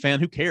Tennessee fan,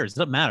 who cares? It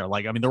doesn't matter.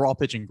 Like, I mean, they're all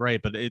pitching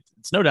great, but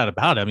it's no doubt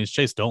about it. I mean, it's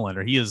Chase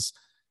Dollander.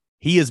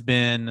 He has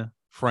been,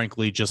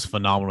 frankly, just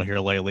phenomenal here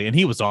lately, and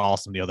he was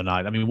awesome the other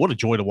night. I mean, what a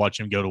joy to watch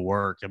him go to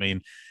work. I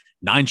mean,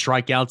 9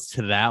 strikeouts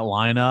to that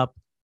lineup,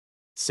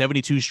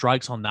 72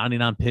 strikes on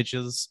 99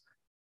 pitches.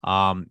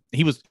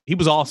 He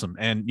was awesome.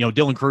 And,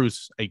 Dylan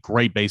Cruz, a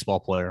great baseball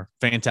player,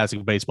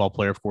 fantastic baseball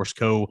player, of course,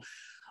 player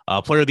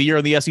of the year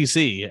in the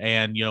SEC,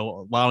 and,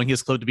 allowing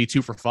his club to be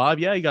 2 for 5.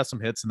 Yeah, he got some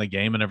hits in the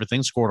game and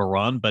everything, scored a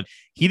run, but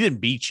he didn't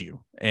beat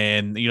you.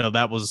 And,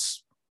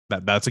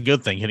 that's a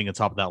good thing, hitting the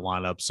top of that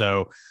lineup.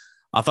 So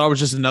I thought it was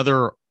just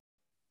another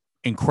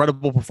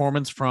incredible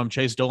performance from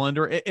Chase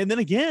Dollander. And then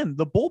again,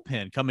 the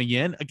bullpen coming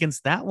in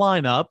against that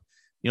lineup,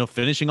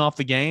 finishing off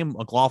the game.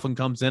 McLaughlin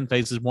comes in,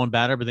 faces 1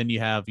 batter, but then you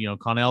have,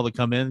 Connell to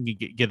come in, you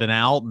get an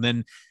out, and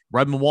then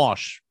Redmond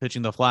Walsh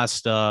pitching the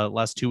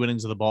last 2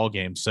 innings of the ball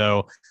game.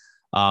 So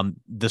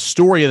the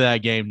story of that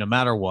game, no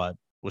matter what,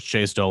 was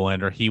Chase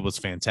Dollander. He was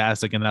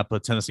fantastic, and that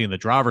put Tennessee in the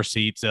driver's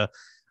seat to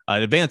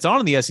advance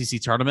on in the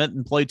SEC tournament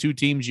and play 2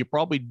 teams you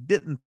probably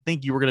didn't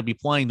think you were going to be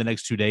playing the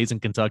next 2 days in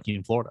Kentucky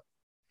and Florida.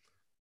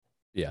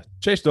 Yeah,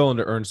 Chase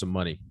Dollander earned some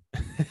money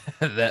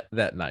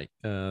that night.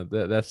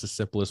 That's the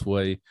simplest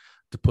way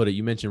to put it.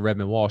 You mentioned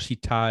Redmond Walsh. He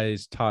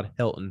ties Todd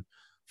Helton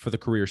for the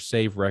career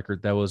save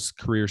record. That was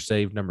career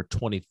save number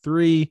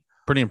 23.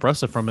 Pretty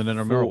impressive from an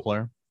intramural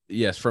player.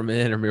 Yes, from an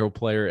intramural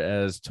player,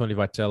 as Tony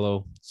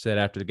Vitello said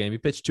after the game. He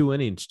pitched 2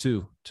 innings,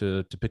 too,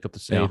 to pick up the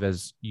save,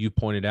 as you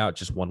pointed out.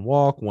 Just 1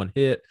 walk, 1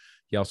 hit.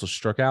 He also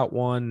struck out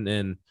 1.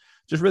 And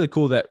just really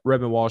cool that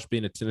Redmond Walsh,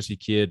 being a Tennessee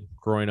kid,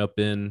 growing up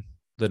in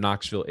the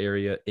Knoxville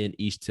area in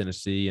East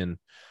Tennessee, and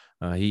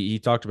he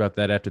talked about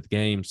that after the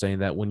game, saying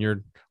that when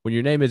your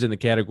name is in the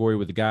category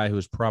with the guy who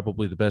is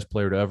probably the best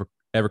player to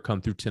ever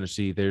come through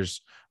Tennessee,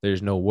 there's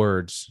no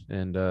words.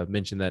 And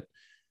mentioned that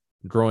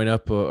growing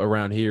up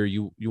around here,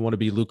 you want to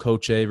be Luke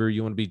Hochevar,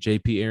 you want to be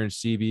JP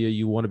Arancibia,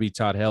 you want to be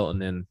Todd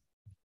Helton. And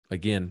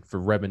again,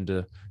 for Redmond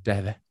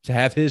to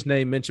have his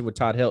name mentioned with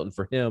Todd Helton,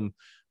 for him,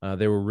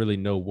 there were really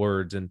no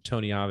words. And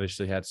Tony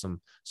obviously had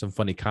some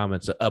funny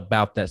comments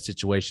about that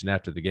situation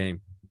after the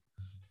game.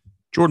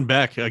 Jordan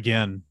Beck,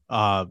 again,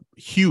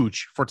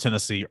 huge for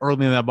Tennessee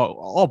early in that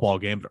ball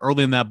game, but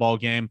early in that ball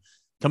game,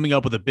 coming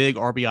up with a big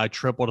RBI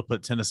triple to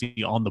put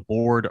Tennessee on the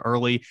board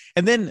early.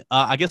 And then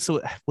I guess,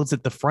 was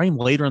it the frame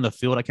later in the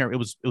field? I can't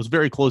remember. It was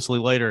very closely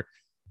later.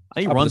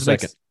 He runs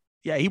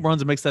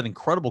and makes that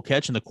incredible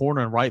catch in the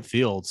corner in right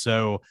field.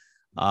 So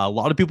a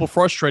lot of people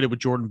frustrated with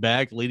Jordan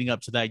Beck leading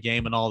up to that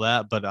game and all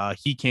that, but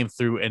he came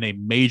through in a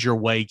major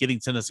way, getting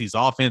Tennessee's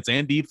offense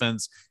and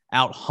defense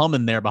out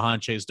humming there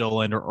behind Chase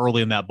Dollander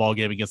early in that ball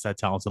game against that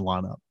talented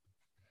lineup.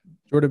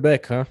 Jordan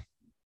Beck, huh?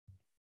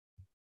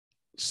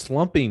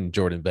 Slumping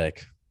Jordan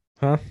Beck,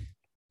 huh?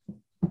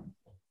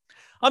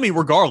 I mean,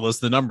 regardless,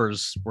 the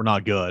numbers were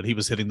not good. He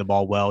was hitting the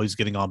ball well. He's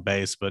getting on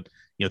base, but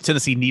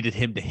Tennessee needed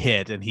him to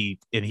hit, and he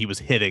was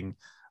hitting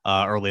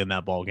early in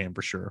that ball game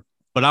for sure.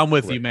 But I'm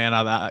with you,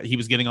 man. He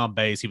was getting on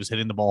base. He was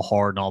hitting the ball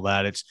hard and all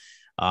that. It's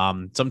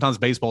sometimes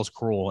baseball is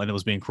cruel, and it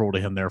was being cruel to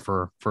him there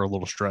for a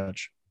little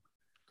stretch.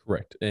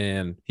 Correct.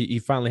 And he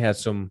finally had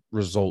some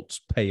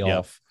results pay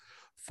off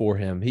for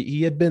him.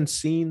 He had been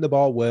seeing the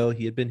ball well.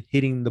 He had been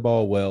hitting the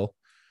ball well.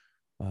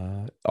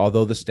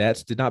 Although the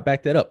stats did not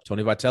back that up.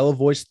 Tony Vitello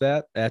voiced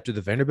that after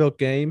the Vanderbilt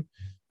game.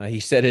 He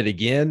said it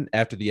again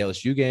after the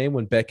LSU game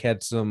when Beck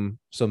had some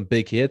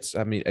big hits.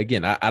 I mean,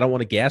 again, I don't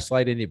want to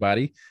gaslight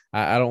anybody.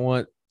 I don't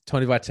want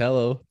Tony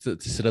Vitello to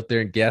sit up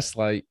there and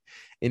gaslight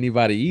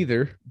anybody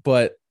either.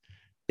 But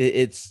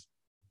it's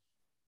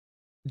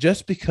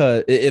just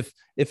because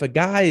if a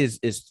guy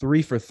is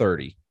 3 for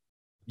 30.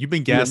 You've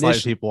been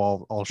gaslighting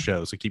people all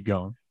show, so keep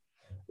going.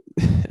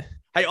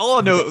 Hey, all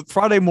I know,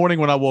 Friday morning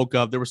when I woke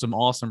up, there was some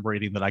awesome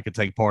breeding that I could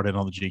take part in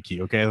on the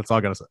GQ. Okay, that's all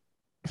I gotta say.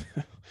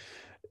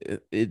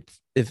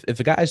 If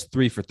a guy's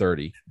 3 for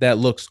 30, that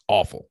looks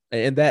awful,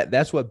 and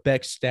that's what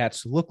Beck's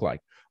stats look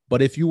like.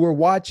 But if you were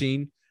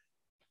watching,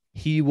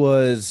 he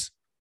was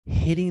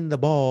hitting the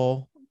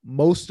ball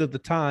most of the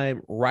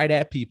time right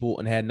at people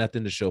and had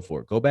nothing to show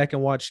for it. Go back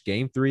and watch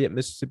Game 3 at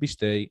Mississippi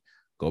State.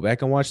 Go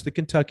back and watch the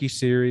Kentucky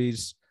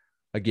series.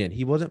 Again,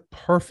 he wasn't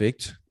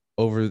perfect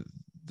over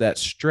that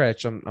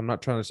stretch. I'm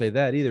not trying to say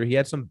that either. He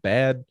had some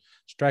bad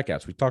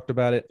strikeouts. We talked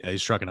about it. Yeah,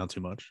 he's striking out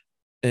too much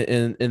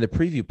in the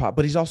preview pot,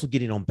 but he's also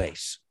getting on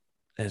base.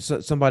 And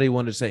so somebody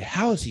wanted to say,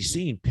 how is he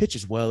seeing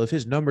pitches well if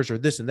his numbers are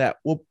this and that?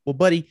 Well,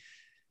 buddy,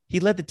 he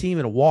led the team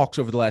in walks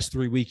over the last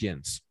 3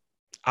 weekends.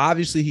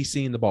 Obviously, he's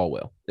seeing the ball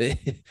well.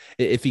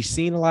 If he's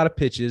seeing a lot of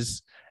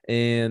pitches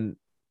and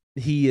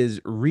he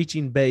is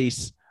reaching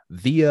base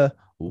via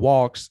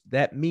walks,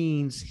 that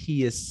means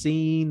he is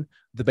seeing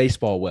the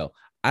baseball well.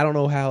 I don't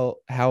know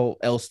how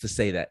else to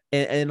say that.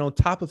 And on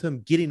top of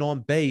him getting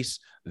on base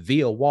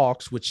via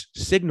walks, which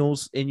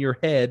signals in your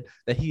head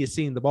that he is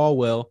seeing the ball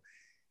well,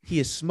 he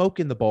is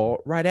smoking the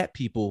ball right at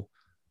people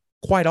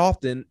quite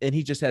often, and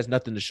he just has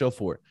nothing to show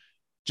for it.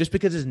 Just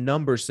because his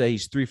numbers say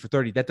he's 3 for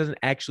 30, that doesn't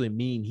actually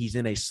mean he's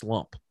in a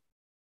slump.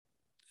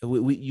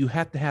 You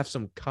have to have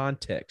some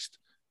context.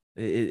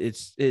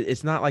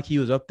 It's not like he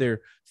was up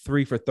there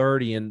 3 for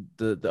 30 and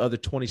the other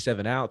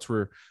 27 outs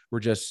were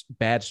just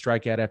bad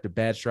strikeout after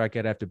bad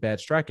strikeout after bad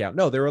strikeout.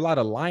 No, there were a lot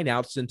of line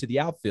outs into the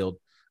outfield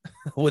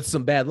with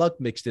some bad luck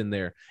mixed in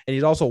there. And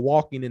he's also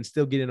walking and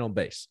still getting on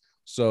base.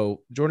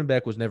 So Jordan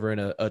Beck was never in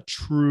a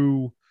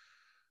true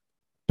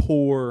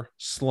poor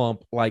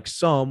slump like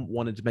some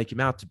wanted to make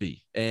him out to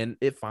be. And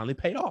it finally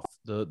paid off.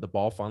 The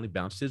ball finally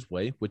bounced his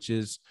way, which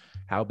is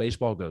how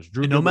baseball goes.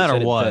 Drew, no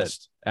matter what,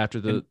 after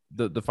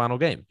the final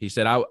game, he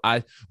said,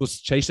 I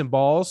was chasing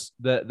balls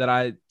that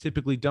I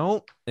typically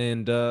don't.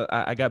 And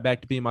I got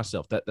back to being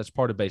myself. That's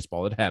part of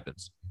baseball. It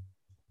happens.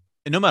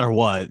 And no matter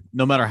what,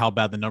 no matter how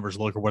bad the numbers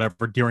look or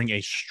whatever, during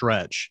a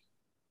stretch,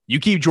 you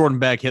keep Jordan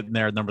Beck hitting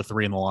there at number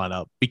 3 in the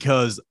lineup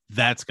because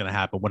that's going to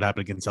happen. What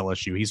happened against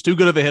LSU? He's too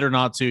good of a hitter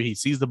not to. He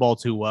sees the ball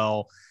too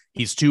well.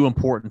 He's too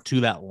important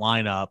to that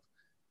lineup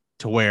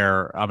to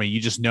where, I mean,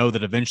 you just know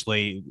that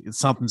eventually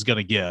something's going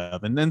to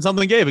give. And then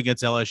something gave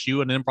against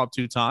LSU, an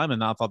impromptu time.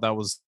 And I thought that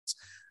was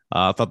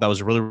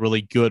really,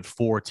 really good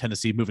for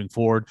Tennessee moving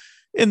forward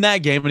in that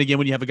game. And again,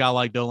 when you have a guy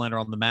like Dollander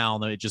on the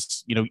mound, it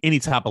just, any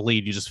type of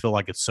lead, you just feel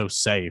like it's so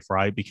safe,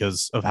 right?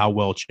 Because of how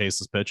well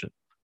Chase is pitching.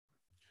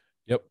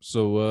 Yep.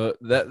 So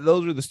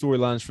those are the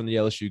storylines from the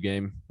LSU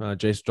game.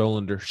 Jace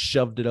Dollander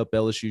shoved it up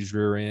LSU's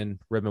rear end.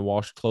 Redmond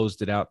Walsh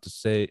closed it out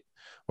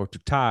to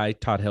tie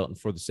Todd Helton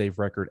for the save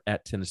record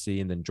at Tennessee,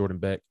 and then Jordan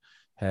Beck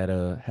had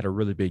a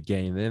really big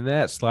game. And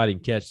that sliding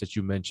catch that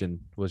you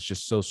mentioned was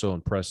just so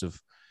impressive.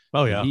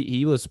 Oh yeah,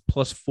 he was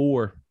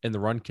 +4 in the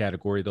run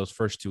category those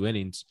first 2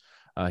 innings.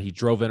 He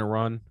drove in a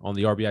run on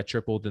the RBI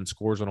triple, then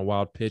scores on a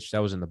wild pitch.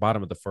 That was in the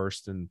bottom of the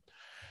first, and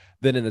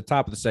then in the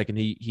top of the second,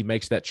 he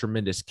makes that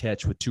tremendous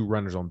catch with 2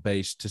 runners on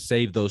base to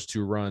save those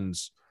 2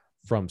 runs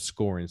from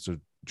scoring. So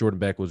Jordan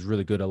Beck was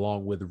really good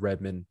along with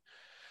Redmond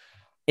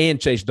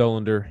and Chase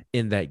Dollander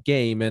in that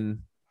game. And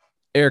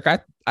Eric,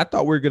 I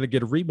thought we were going to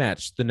get a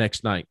rematch the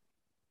next night.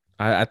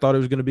 I thought it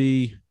was going to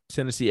be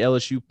Tennessee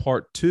LSU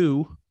Part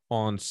 2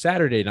 on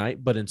Saturday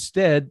night, but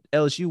instead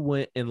LSU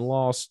went and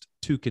lost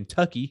to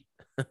Kentucky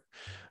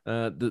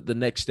the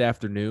next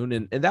afternoon.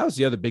 And that was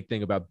the other big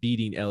thing about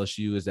beating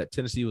LSU is that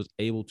Tennessee was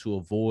able to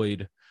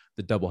avoid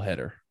the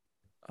doubleheader.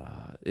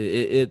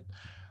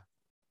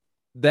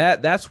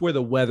 That's where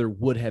the weather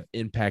would have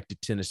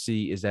impacted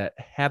Tennessee, is that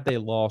had they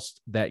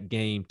lost that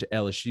game to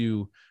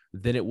LSU,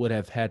 then it would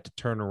have had to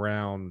turn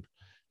around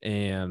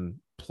and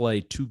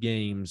play 2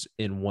 games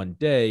in one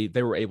day.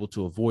 They were able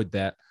to avoid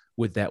that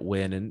with that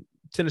win. And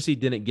Tennessee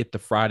didn't get the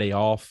Friday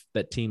off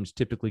that teams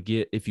typically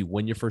get if you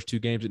win your first 2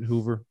 games in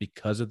Hoover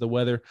because of the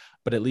weather,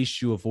 but at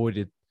least you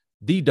avoided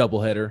the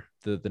doubleheader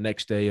the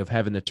next day of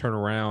having to turn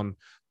around,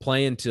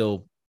 play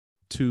until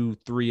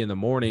 2-3 in the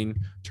morning,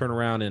 turn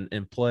around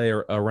and play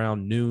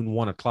around noon,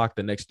 1 o'clock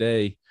the next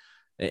day,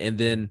 and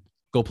then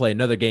go play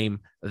another game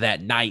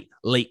that night,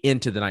 late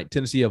into the night.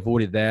 Tennessee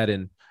avoided that.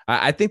 And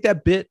I think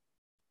that bit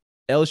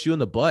LSU in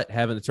the butt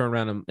having to turn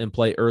around and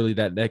play early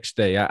that next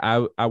day.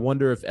 I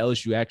wonder if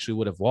LSU actually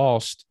would have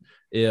lost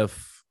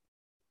if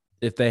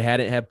they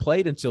hadn't had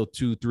played until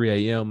 2,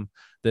 3 a.m.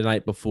 the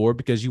night before,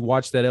 because you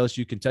watched that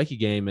LSU Kentucky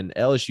game and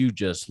LSU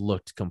just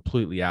looked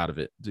completely out of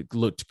it. It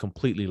looked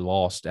completely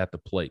lost at the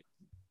plate.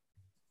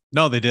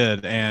 No, they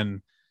did.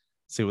 And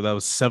see, well, that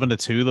was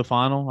 7-2, the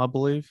final, I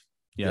believe.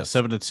 Yeah, yes.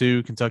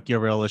 7-2, Kentucky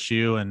over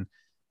LSU. And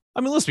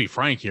I mean, let's be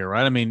frank here,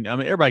 right? I mean,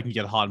 everybody can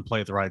get hot and play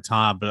at the right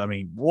time, but I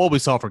mean, what we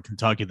saw from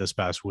Kentucky this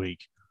past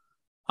week,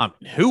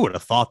 who would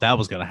have thought that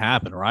was going to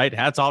happen, right?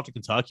 Hats off to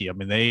Kentucky. I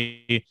mean,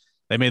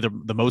 they made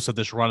the most of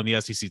this run in the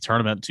SEC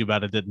tournament. Too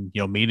bad it didn't,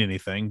 mean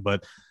anything.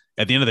 But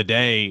at the end of the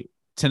day,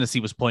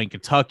 Tennessee was playing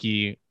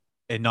Kentucky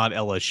and not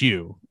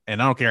LSU.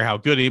 And I don't care how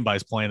good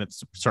anybody's playing at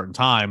a certain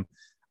time.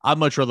 I'd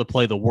much rather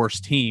play the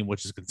worst team,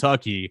 which is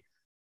Kentucky,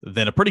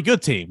 than a pretty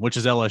good team, which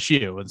is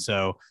LSU. And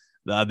so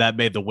that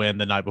made the win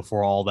the night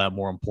before all that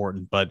more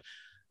important. But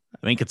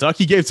I mean,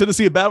 Kentucky gave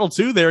Tennessee a battle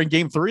too there in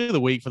Game 3 of the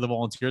week for the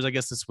Volunteers. I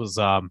guess this was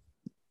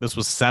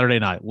Saturday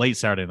night, late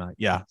Saturday night.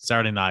 Yeah,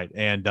 Saturday night.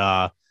 And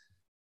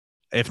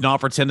if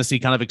not for Tennessee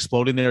kind of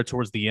exploding there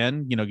towards the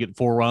end, getting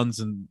 4 runs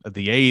in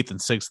the 8th and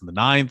 6th in the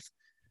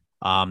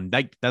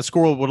 9th, that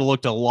score would have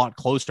looked a lot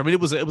closer. I mean,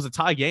 it was a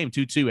tie game,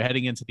 2-2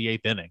 heading into the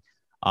 8th inning.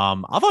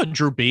 I thought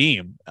Drew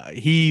Beam,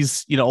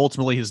 he's,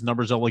 ultimately his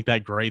numbers don't look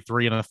that great.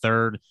 3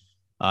 1/3,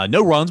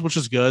 no runs, which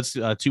is good.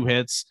 2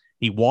 hits.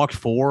 He walked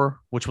 4,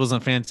 which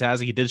wasn't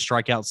fantastic. He did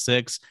strike out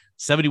 6,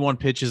 71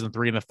 pitches and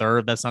 3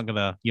 1/3. That's not going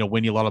to,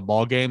 win you a lot of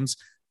ball games.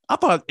 I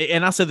thought,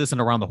 and I said this in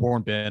Around the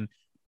Horn, Ben,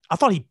 I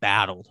thought he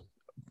battled,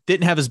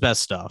 didn't have his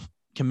best stuff.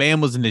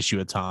 Command was an issue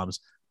at times,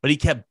 but he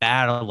kept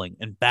battling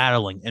and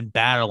battling and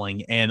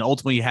battling. And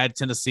ultimately had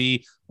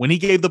Tennessee, when he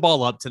gave the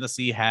ball up,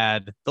 Tennessee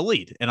had the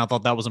lead. And I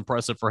thought that was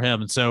impressive for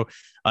him. And so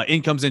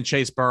in comes in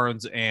Chase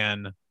Burns,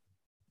 and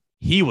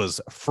he was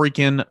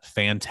freaking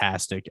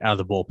fantastic out of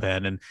the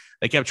bullpen. And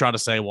they kept trying to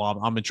say, well,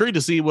 I'm intrigued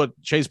to see what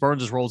Chase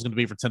Burns' role is going to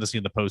be for Tennessee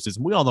in the postseason.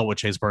 We all know what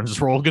Chase Burns'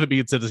 role is going to be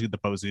in Tennessee in the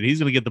postseason. He's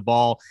going to get the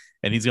ball,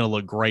 and he's going to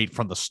look great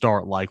from the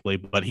start, likely.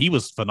 But he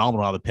was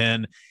phenomenal out of the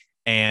pen.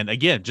 And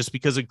again, just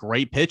because of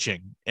great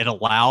pitching, it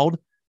allowed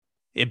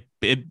it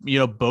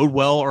bode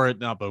well, or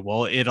not bode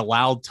well. It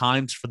allowed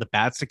times for the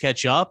bats to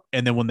catch up.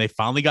 And then when they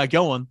finally got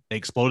going, they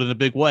exploded in a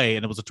big way,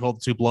 and it was a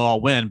 12-2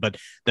 blowout win. But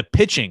the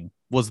pitching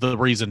was the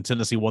reason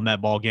Tennessee won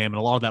that ball game. And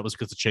a lot of that was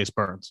because of Chase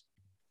Burns.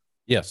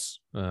 Yes.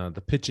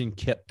 The pitching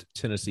kept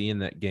Tennessee in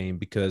that game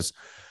because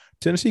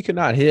Tennessee could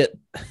not hit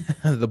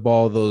the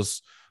ball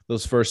those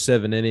first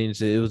 7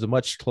 innings. It was a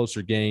much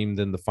closer game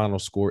than the final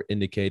score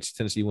indicates.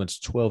 Tennessee wins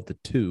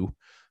 12-2,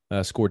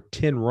 scored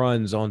 10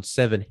 runs on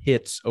 7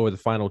 hits over the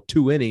final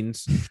 2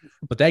 innings.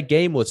 But that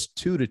game was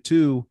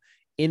 2-2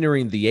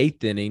 entering the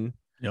 8th inning.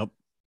 Yep.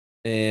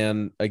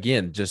 And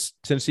again,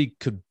 just Tennessee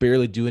could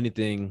barely do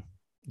anything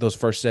those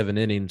first 7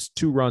 innings.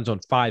 2 runs on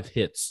 5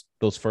 hits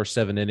those first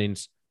 7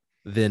 innings,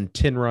 then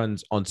 10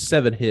 runs on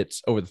 7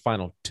 hits over the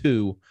final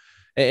 2.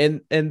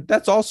 And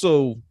that's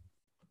also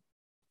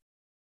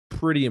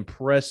pretty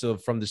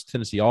impressive from this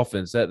Tennessee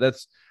offense.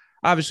 That's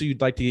obviously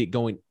you'd like to get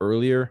going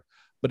earlier,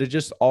 but it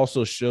just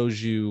also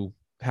shows you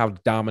how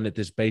dominant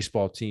this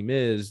baseball team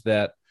is,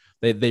 that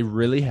they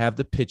really have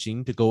the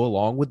pitching to go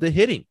along with the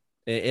hitting,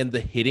 and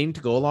the hitting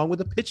to go along with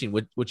the pitching,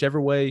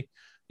 whichever way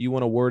you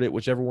want to word it,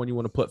 whichever one you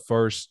want to put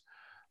first.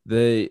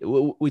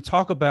 We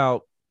talk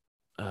about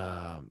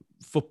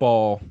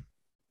football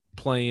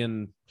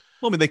playing.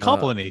 Well, I mean, they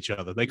complement each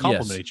other. They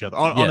complement each other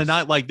on a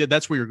night like that.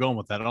 That's where you're going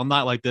with that. On a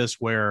night like this,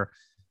 where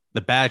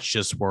the bats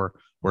just were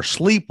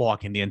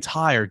sleepwalking the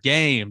entire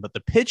game, but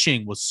the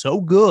pitching was so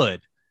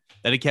good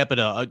that it kept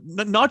it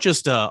not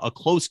just a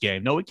close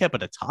game. No, it kept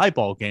it a tie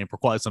ball game for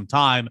quite some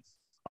time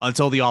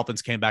until the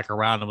offense came back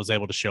around and was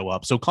able to show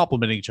up. So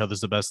complimenting each other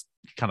is the best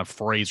kind of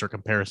phrase or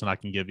comparison I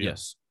can give you.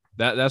 Yes,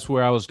 that's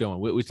where I was going.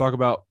 We talk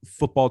about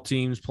football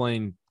teams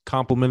playing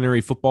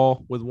complementary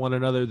football with one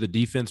another, the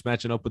defense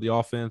matching up with the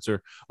offense,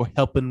 or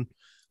helping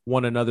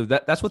one another.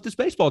 That's what this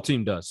baseball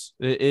team does.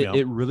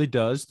 It really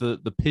does.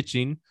 The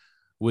pitching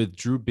with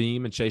Drew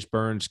Beam and Chase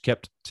Burns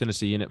kept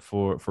Tennessee in it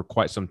for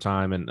quite some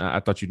time. And I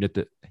thought you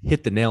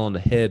hit the nail on the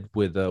head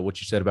with what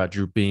you said about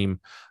Drew Beam.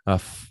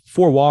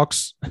 4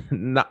 walks,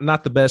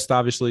 not the best,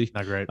 obviously.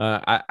 Not great.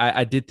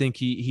 I did think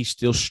he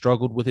still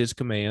struggled with his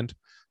command.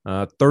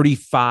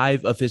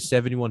 35 of his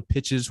 71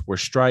 pitches were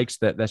strikes.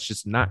 That's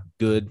just not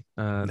good.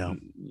 No,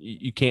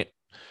 you can't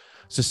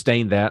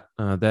sustain that.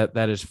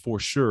 That is for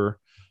sure.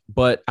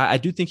 But I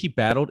do think he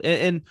battled.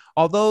 And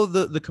although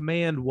the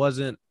command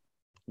wasn't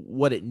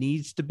what it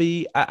needs to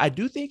be, I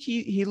do think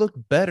he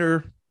looked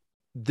better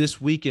this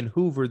week in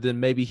Hoover than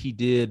maybe he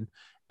did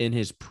in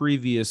his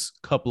previous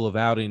couple of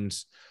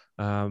outings,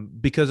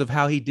 because of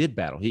how he did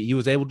battle. He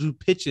was able to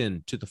pitch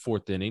into the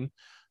 4th inning,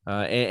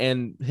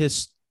 and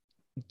his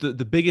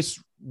the biggest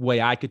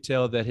way I could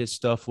tell that his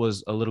stuff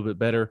was a little bit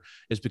better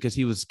is because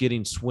he was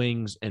getting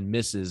swings and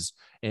misses,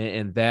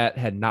 and that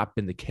had not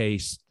been the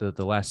case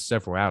the last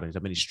several outings. I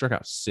mean, he struck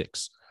out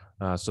 6.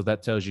 So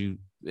that tells you,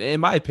 in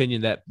my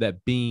opinion,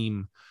 that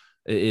Beam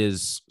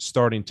is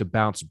starting to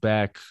bounce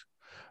back,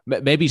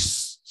 maybe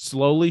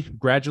slowly,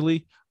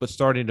 gradually, but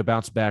starting to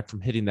bounce back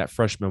from hitting that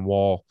freshman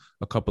wall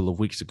a couple of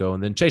weeks ago.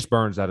 And then Chase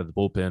Burns out of the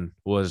bullpen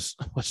was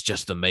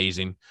just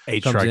amazing.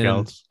 8 Comes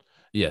strikeouts.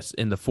 Yes,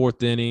 in the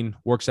 4th inning,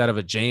 works out of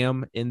a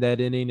jam in that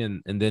inning,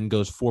 and then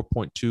goes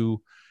 4.2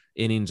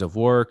 innings of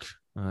work.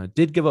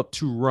 Did give up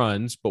 2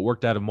 runs, but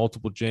worked out of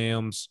multiple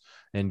jams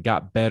and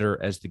got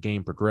better as the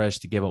game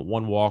progressed. He gave up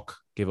 1 walk,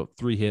 gave up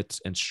 3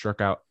 hits, and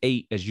struck out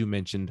 8, as you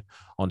mentioned,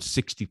 on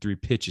 63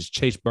 pitches.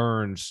 Chase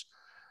Burns,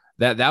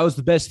 that was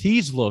the best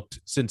he's looked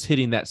since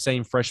hitting that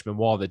same freshman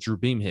wall that Drew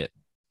Beam hit.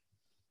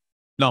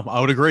 No,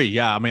 I would agree.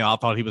 Yeah, I mean, I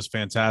thought he was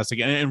fantastic.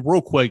 And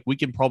real quick, we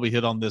can probably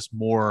hit on this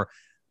more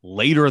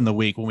later in the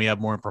week when we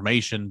have more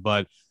information,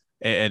 but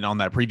and on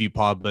that preview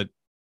pod. But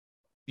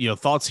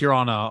thoughts here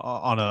on a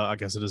I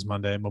guess it is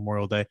Monday,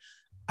 Memorial Day.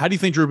 How do you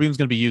think Drew Beam's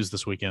going to be used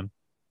this weekend?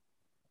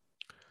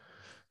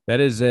 That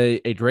is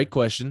a great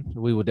question.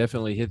 We will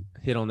definitely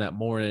hit on that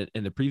more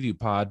in the preview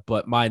pod.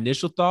 But my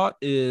initial thought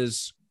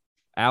is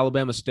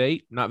Alabama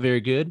State, not very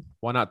good.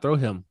 Why not throw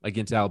him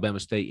against Alabama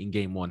State in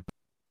game 1?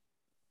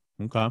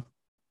 Okay.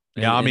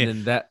 Yeah, I mean,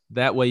 and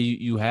that way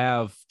you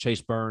have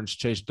Chase Burns,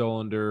 Chase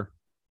Dollander,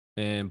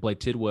 and Blake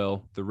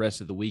Tidwell the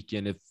rest of the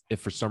weekend if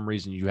for some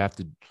reason you have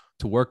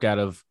to work out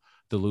of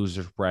the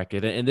losers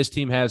bracket. And this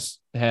team has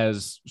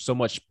so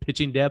much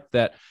pitching depth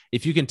that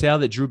if you can tell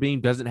that Drew Beam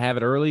doesn't have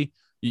it early,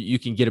 you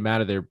can get him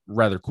out of there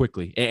rather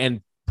quickly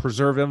and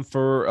preserve him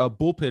for a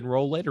bullpen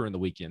role later in the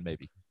weekend,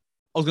 maybe.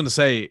 I was going to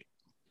say,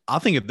 I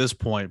think at this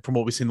point, from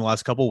what we've seen the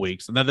last couple of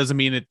weeks, and that doesn't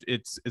mean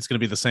it's going to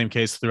be the same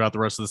case throughout the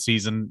rest of the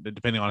season,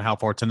 depending on how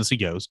far Tennessee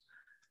goes.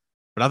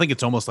 But I think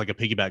it's almost like a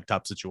piggyback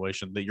type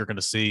situation that you're going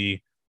to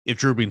see if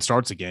Drew Beam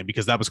starts again,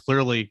 because that was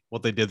clearly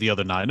what they did the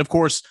other night. And of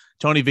course,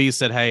 Tony V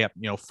said, hey,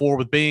 4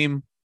 with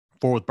Beam,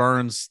 4 with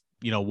Burns,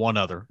 1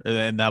 other.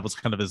 And that was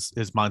kind of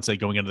his mindset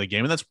going into the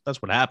game. And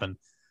that's what happened.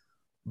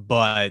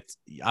 But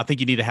I think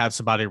you need to have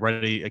somebody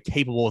ready,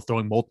 capable of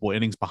throwing multiple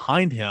innings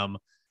behind him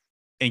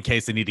in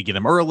case they need to get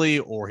him early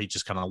or he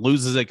just kind of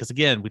loses it. Because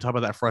again, we talk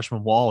about that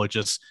freshman wall.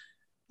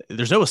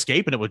 There's no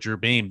escaping it with Drew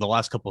Beam. The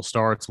last couple of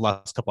starts, the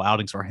last couple of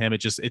outings for him,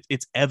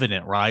 it's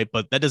evident, right?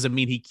 But that doesn't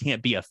mean he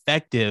can't be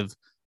effective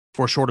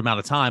for a short amount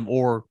of time,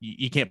 or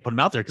you can't put him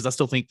out there, because I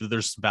still think that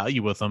there's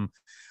value with him.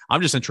 I'm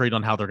just intrigued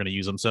on how they're going to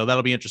use him. So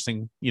that'll be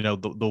interesting.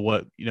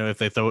 If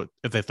they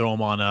throw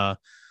him on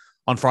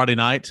Friday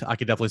night, I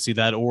could definitely see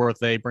that. Or if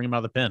they bring him out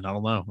of the pen, I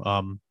don't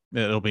know.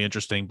 It'll be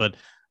interesting. But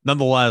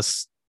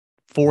nonetheless,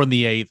 4 in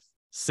the 8th,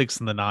 6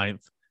 in the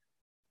 9th,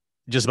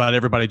 just about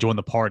everybody joined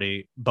the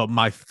party. But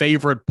my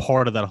favorite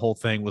part of that whole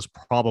thing was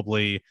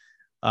probably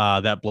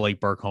that Blake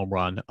Burke home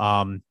run.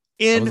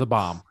 It was a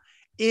bomb.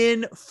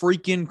 In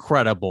freaking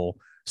credible.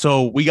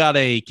 So we got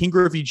a King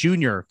Griffey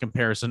Jr.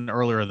 comparison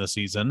earlier in the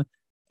season.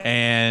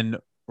 And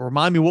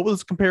remind me, what was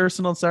the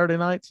comparison on Saturday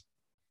night?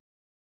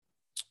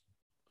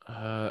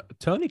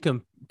 Tony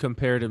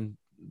compared him,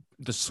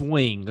 the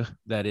swing,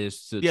 that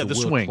is, to the Will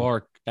swing.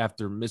 Clark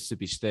after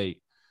Mississippi State.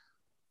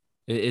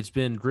 It's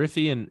been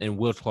Griffey and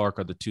Will Clark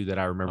are the 2 that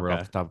I remember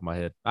off the top of my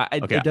head.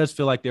 It does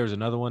feel like there was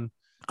another one.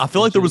 I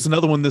feel like there was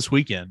another one this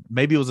weekend.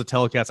 Maybe it was a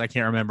telecast. I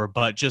can't remember,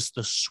 but just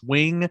the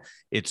swing,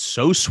 it's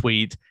so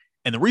sweet.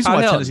 And the reason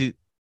why Tennessee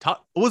Todd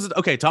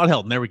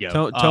Helton. There we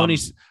go.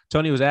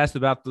 Tony was asked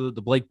about the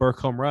Blake Burke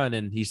home run,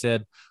 and he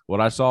said, what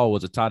I saw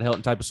was a Todd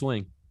Helton type of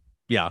swing.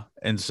 Yeah.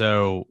 And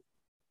so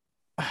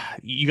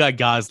you got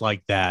guys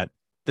like that's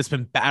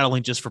been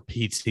battling just for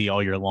PT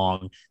all year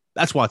long.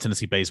 That's why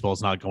Tennessee baseball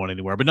is not going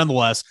anywhere. But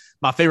nonetheless,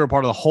 my favorite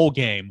part of the whole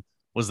game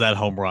was that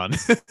home run.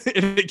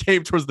 It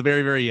came towards the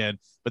very, very end,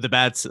 but the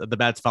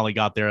bats finally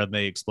got there and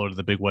they exploded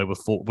the big way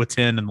with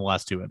 10 in the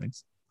last 2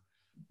 innings.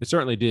 It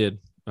certainly did.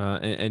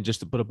 And just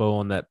to put a bow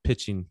on that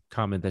pitching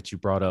comment that you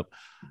brought up,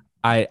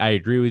 I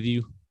agree with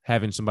you.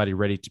 Having somebody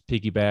ready to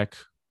piggyback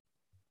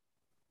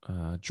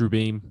Drew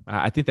Beam.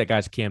 I think that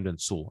guy's Camden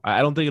Sewell.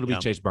 I don't think it'll be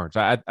Chase Burns.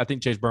 I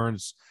think Chase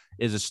Burns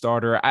is a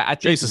starter. I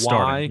think Chase is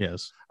starting,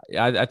 yes.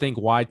 I think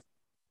why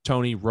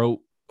Tony wrote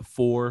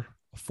for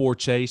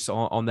Chase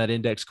on that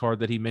index card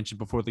that he mentioned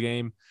before the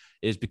game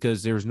is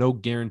because there's no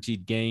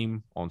guaranteed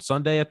game on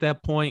Sunday at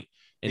that point,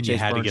 and Chase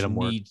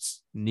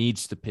Burns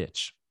needs to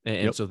pitch.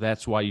 And so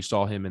that's why you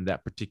saw him in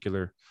that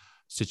particular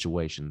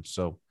situation.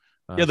 So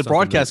the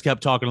broadcast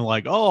kept talking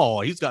like,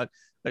 oh, he's got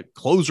that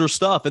closer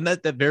stuff. And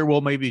that very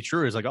well may be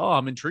true. It's like, oh,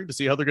 I'm intrigued to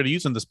see how they're going to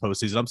use him this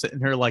postseason. I'm sitting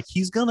here like,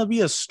 he's going to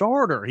be a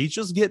starter. He's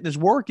just getting his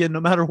work in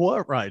no matter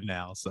what right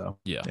now. So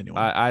yeah, anyway.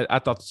 I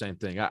thought the same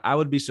thing. I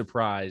would be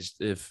surprised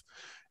if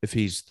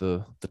he's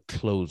the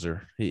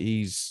closer.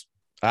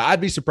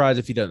 I'd be surprised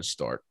if he doesn't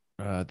start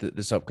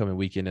this upcoming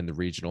weekend in the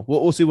regional.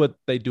 We'll see what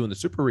they do in the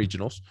super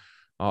regionals.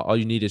 All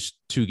you need is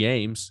 2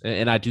 games.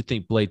 And I do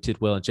think Blake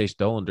Tidwell and Chase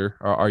Dollander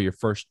are your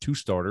first 2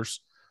 starters.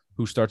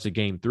 who starts at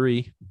game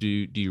 3.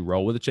 Do you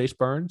roll with the Chase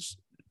Burns?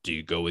 Do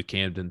you go with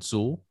Camden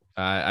Sewell?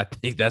 I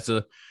think that's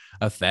a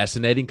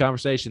fascinating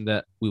conversation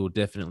that we will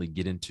definitely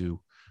get into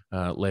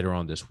later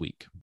on this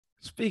week.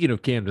 Speaking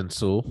of Camden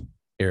Sewell,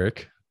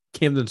 Eric,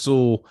 Camden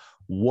Sewell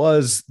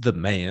was the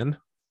man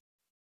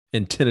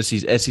in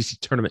Tennessee's SEC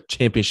Tournament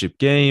Championship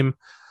game.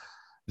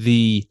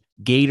 The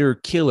Gator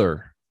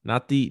Killer,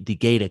 not the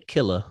Gator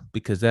Killer,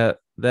 because that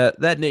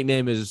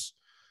nickname is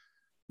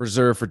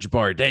reserved for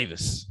Jabari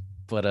Davis,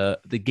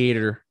 but the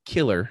Gator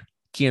Killer,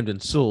 Camden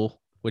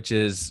Sewell, which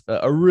is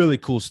a really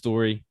cool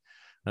story,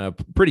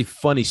 pretty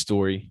funny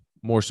story,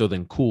 more so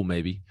than cool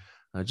maybe,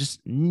 just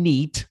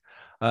neat.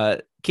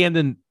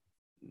 Camden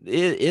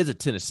is a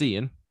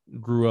Tennessean,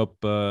 grew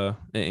up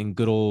in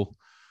good old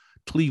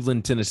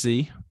Cleveland,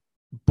 Tennessee,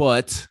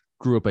 but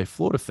grew up a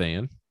Florida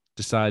fan,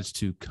 decides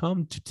to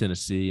come to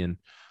Tennessee. And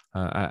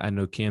I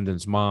know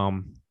Camden's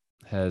mom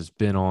has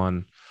been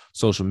on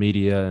social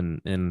media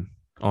and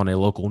on a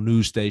local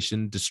news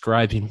station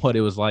describing what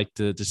it was like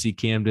to see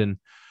Camden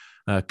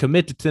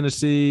commit to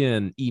Tennessee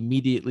and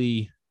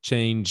immediately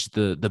change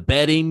the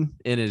bedding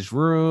in his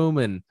room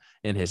and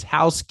his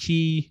house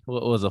key.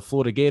 What was a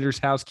Florida Gators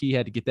house key,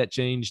 had to get that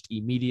changed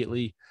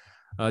immediately.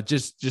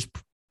 Just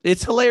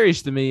it's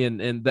hilarious to me,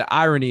 and the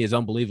irony is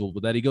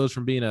unbelievable that he goes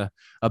from being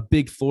a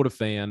big Florida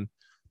fan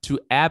to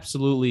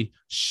absolutely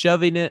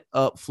shoving it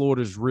up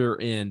Florida's rear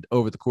end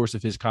over the course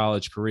of his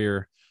college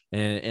career.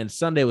 And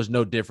Sunday was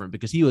no different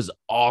because he was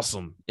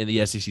awesome in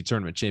the SEC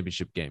Tournament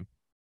Championship game.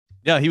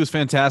 Yeah, he was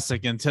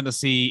fantastic in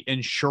Tennessee,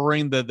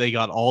 ensuring that they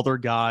got all their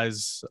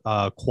guys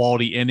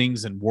quality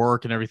innings and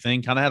work and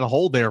everything. Kind of had a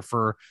hold there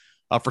for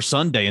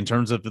Sunday in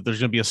terms of that there's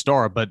going to be a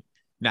star. But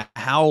now,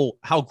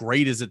 how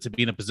great is it to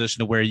be in a position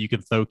to where you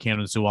can throw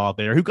Camden Sewell out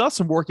there, who got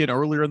some work in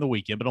earlier in the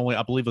weekend, but only,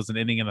 I believe, it was an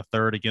inning and a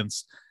third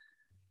against,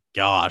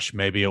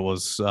 maybe it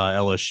was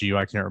LSU.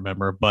 I can't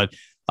remember, but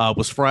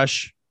was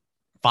fresh.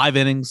 5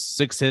 innings,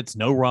 6 hits,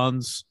 no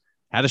runs,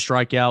 had a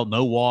strikeout,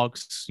 no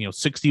walks,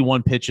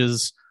 61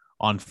 pitches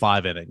on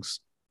 5 innings.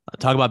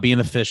 Talk about being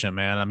efficient,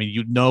 man. I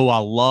mean, I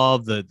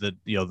love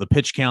the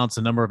pitch counts,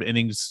 the number of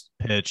innings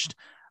pitched.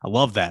 I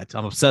love that.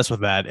 I'm obsessed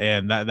with that.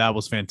 And that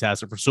was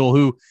fantastic for Sewell,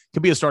 who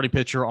could be a starting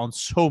pitcher on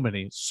so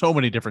many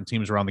different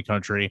teams around the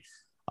country,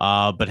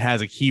 but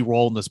has a key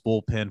role in this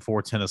bullpen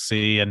for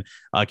Tennessee and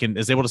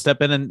is able to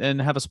step in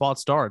and have a spot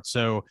start.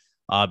 So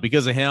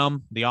because of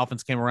him, the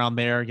offense came around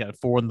there. You got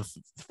 4 in the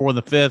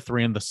 5th,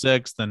 3 in the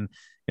 6th, and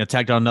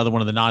tagged on another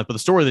one in the 9th. But the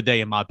story of the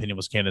day, in my opinion,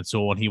 was Camden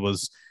Sewell, and he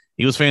was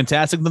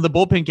fantastic. Then the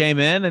bullpen came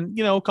in, and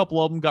a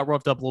couple of them got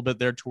roughed up a little bit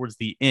there towards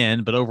the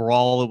end. But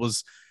overall, it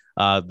was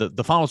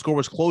the final score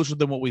was closer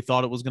than what we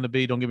thought it was going to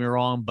be. Don't get me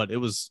wrong, but it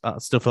was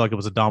still feel like it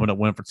was a dominant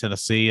win for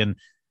Tennessee, and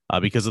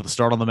because of the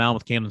start on the mound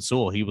with Camden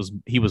Sewell, he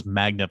was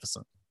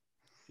magnificent.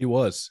 He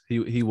was,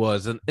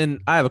 and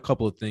I have a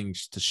couple of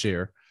things to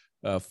share.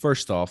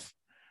 First off,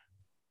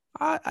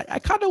 I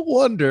kind of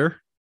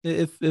wonder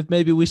if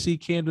maybe we see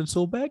Camden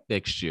Sewell back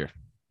next year.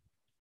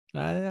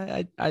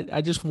 I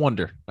just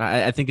wonder.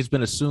 I think it's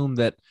been assumed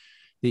that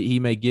he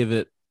may give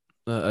it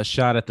a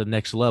shot at the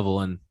next level,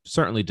 and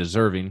certainly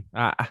deserving.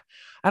 I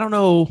don't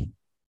know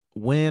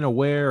when or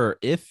where or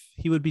if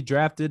he would be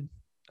drafted,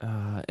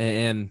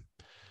 and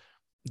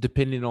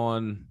depending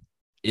on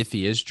if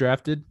he is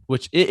drafted,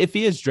 which if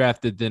he is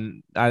drafted,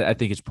 then I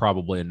think it's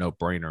probably a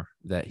no-brainer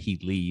that he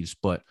leaves.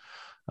 But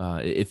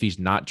if he's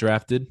not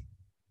drafted,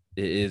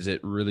 is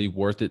it really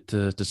worth it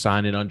to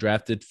sign an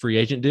undrafted free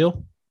agent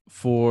deal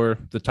for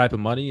the type of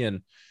money?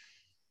 And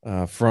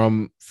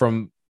from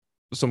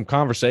some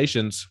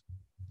conversations,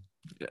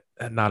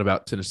 not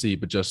about Tennessee,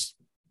 but just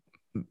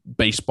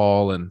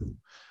baseball and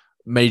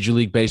Major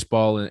League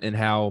Baseball and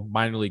how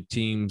minor league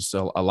teams,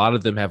 a lot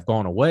of them have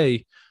gone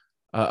away.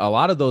 A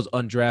lot of those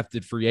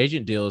undrafted free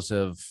agent deals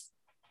have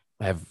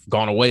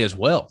gone away as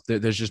well.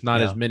 There's just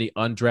not as many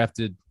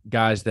undrafted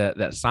guys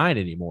that sign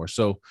anymore.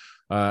 So,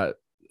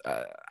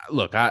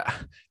 look,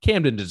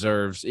 Camden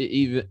deserves,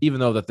 even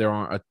though that there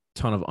aren't a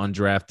ton of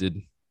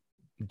undrafted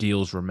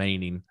deals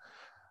remaining,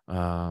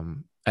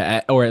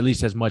 or at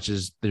least as much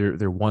as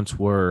there once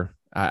were.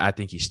 I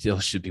think he still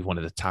should be one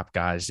of the top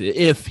guys.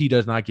 If he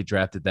does not get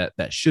drafted,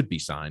 that should be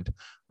signed.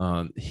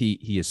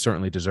 He is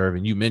certainly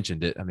deserving. You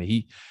mentioned it. I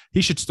mean,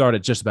 he should start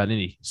at just about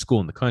any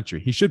school in the country.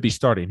 He should be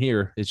starting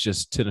here. It's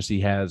just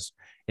Tennessee has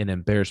an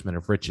embarrassment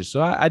of riches.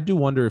 So I do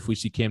wonder if we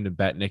see Camden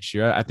back next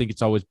year. I think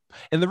it's always,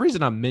 and the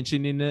reason I'm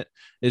mentioning it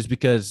is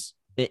because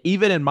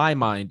even in my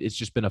mind, it's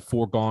just been a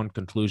foregone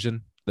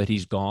conclusion that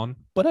he's gone.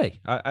 But hey,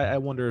 I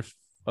wonder if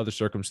other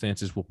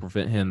circumstances will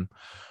prevent him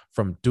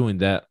from doing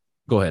that.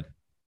 Go ahead.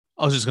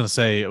 I was just going to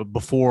say,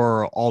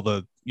 before all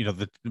the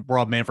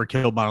Rob Manfred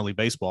killed minor league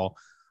baseball,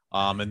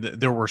 and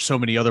there were so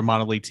many other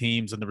minor league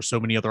teams and there were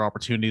so many other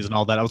opportunities and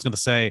all that. I was going to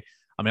say,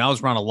 I mean, I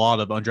was around a lot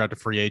of undrafted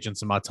free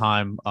agents in my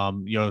time,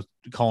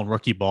 calling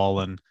rookie ball,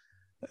 and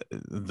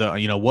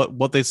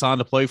what they signed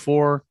to play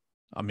for,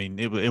 I mean,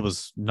 it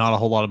was not a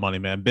whole lot of money,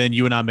 man. Ben,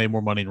 you and I made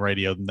more money in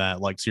radio than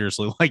that. Like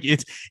seriously, like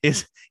it's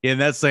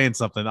and that's saying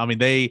something. I mean,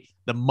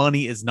 the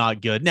money is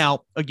not good.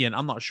 Now, again,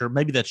 I'm not sure.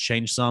 Maybe that's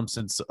changed some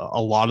since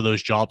a lot of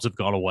those jobs have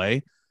gone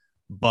away.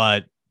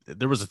 But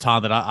there was a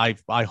time that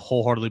I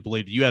wholeheartedly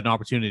believed you had an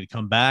opportunity to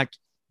come back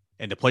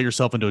and to play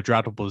yourself into a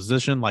draftable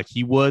position like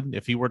he would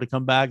if he were to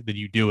come back, then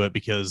you do it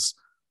because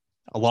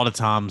a lot of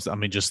times, I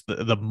mean, just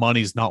the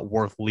money's not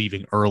worth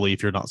leaving early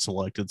if you're not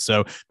selected.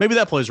 So maybe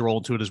that plays a role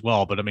into it as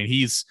well. But I mean,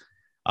 he's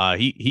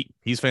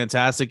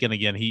fantastic. And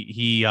again,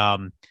 he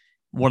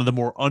one of the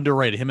more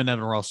underrated, him and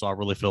Evan Russell, I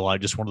really feel like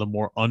just one of the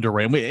more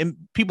underrated. And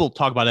people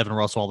talk about Evan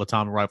Russell all the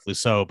time, rightfully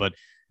so, but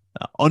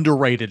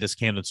underrated as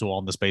Camden Sewell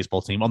on this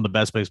baseball team, on the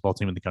best baseball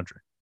team in the country.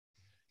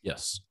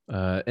 Yes.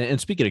 And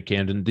speaking of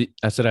Camden,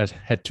 I said I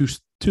had two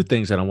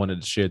things that I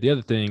wanted to share. The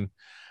other thing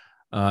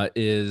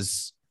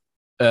is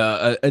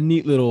a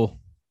neat little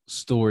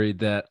story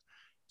that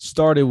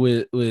started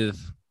with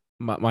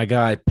my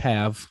guy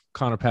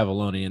Connor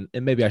Pavoloni,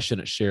 and maybe I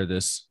shouldn't share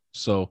this,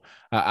 so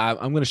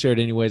I'm going to share it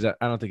anyways. I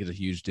don't think it's a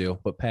huge deal,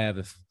 but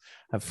Pav,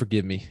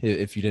 forgive me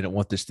if you didn't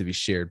want this to be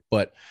shared,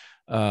 but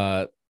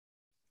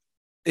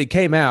it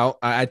came out.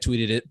 I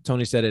tweeted it.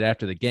 Tony said it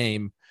after the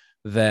game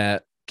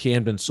that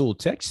Camden Sewell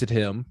texted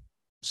him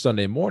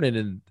Sunday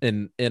morning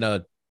in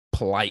a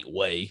polite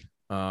way.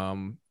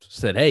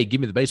 Said, "Hey,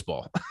 give me the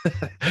baseball.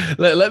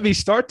 let me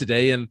start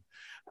today." And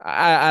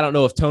I don't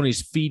know if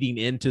Tony's feeding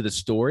into the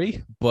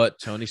story, but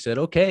Tony said,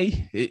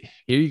 "Okay, here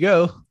you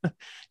go.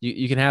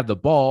 you can have the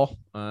ball."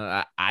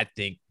 I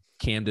think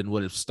Camden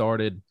would have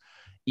started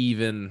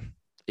even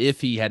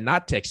if he had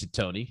not texted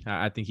Tony.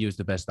 I think he was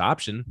the best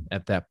option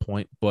at that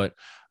point. But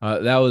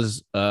that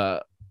was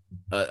a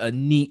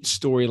neat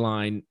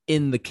storyline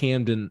in the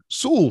Camden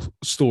Sewell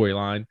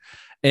storyline.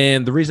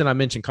 And the reason I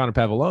mentioned Connor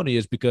Pavoloni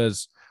is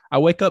because I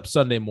wake up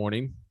Sunday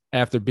morning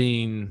after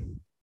being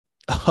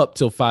up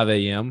till 5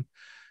 a.m.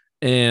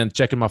 and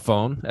checking my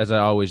phone, as I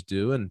always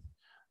do. And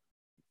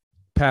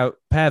Pav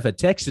had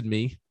texted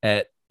me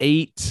at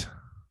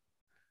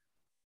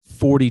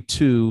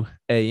 8:42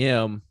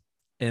 a.m.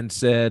 and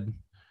said,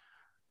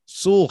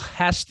 Sewell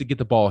has to get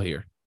the ball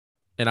here.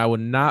 And I would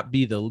not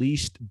be the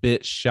least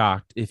bit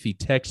shocked if he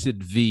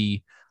texted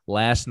V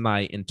last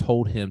night and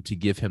told him to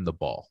give him the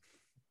ball.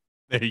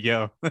 There you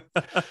go.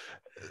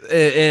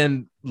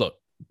 And look,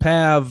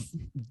 Pav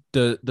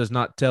does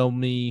not tell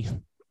me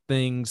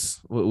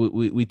things.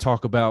 We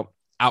talk about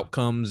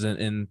outcomes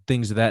and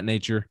things of that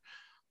nature.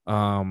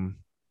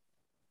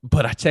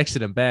 But I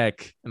texted him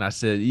back and I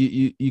said,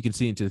 you can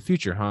see into the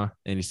future, huh?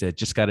 And he said,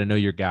 just got to know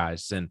your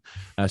guys. And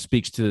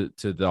speaks to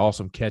the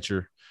awesome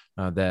catcher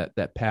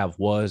that Pav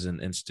was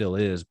and still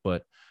is.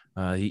 But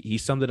he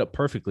summed it up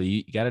perfectly.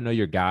 You got to know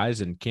your guys,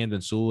 and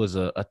Camden Sewell is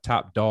a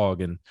top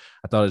dog. And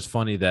I thought it was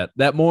funny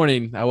that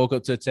morning I woke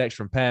up to a text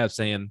from Pav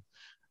saying,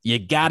 you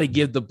got to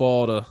give the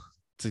ball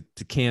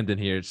to Camden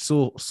here.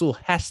 Sewell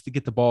has to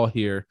get the ball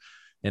here.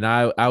 And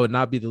I would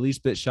not be the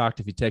least bit shocked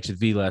if he texted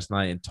V last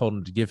night and told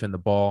him to give him the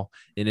ball.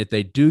 And if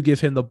they do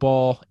give him the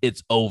ball,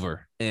 it's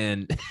over.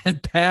 And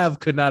Pav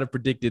could not have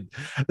predicted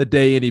the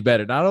day any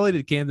better. Not only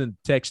did Camden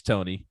text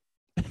Tony,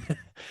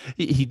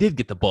 he did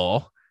get the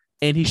ball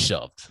and he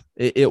shoved.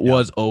 It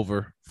was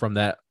over from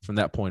that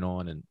point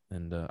on.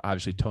 And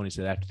obviously Tony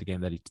said after the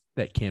game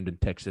that Camden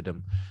texted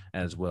him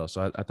as well.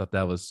 So I thought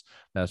that was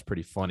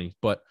pretty funny.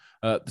 But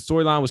the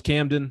storyline was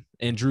Camden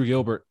and Drew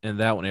Gilbert in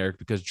that one, Eric,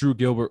 because Drew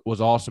Gilbert was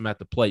awesome at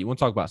the plate. You want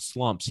to talk about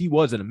slumps? He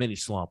was in a mini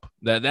slump.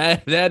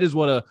 That is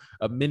what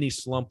a mini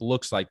slump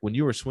looks like when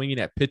you were swinging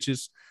at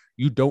pitches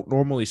you don't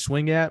normally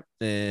swing at.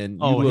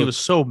 And he was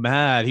so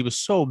mad. He was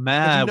so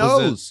mad.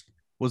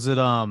 Was it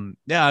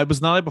yeah, it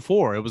was not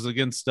before. It was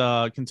against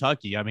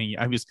Kentucky. I mean,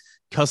 I was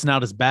cussing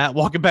out his bat,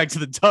 walking back to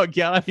the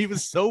dugout. He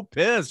was so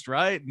pissed,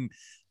 right? And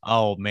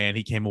oh man,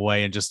 he came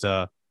away in just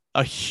a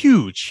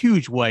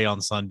huge way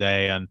on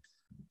Sunday. And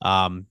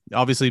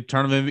obviously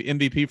tournament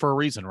MVP for a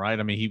reason, right?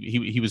 I mean,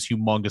 he was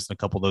humongous in a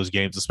couple of those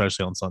games,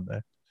 especially on Sunday.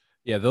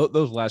 Yeah,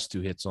 those last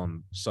two hits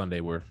on Sunday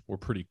were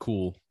pretty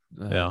cool.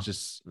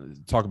 Just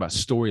talk about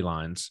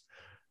storylines.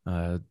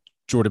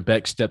 Jordan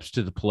Beck steps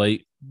to the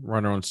plate,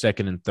 runner on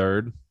second and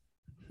third,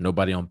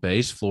 nobody on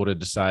base. Florida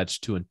decides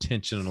to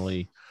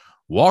intentionally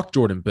walk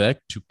Jordan Beck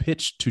to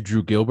pitch to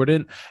Drew Gilbert.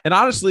 And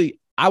honestly,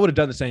 I would have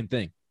done the same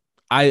thing.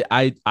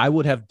 I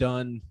would have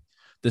done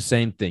the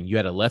same thing. You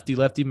had a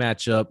lefty-lefty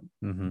matchup.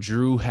 Mm-hmm.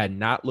 Drew had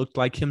not looked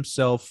like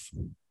himself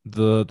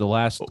the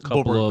last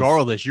couple. But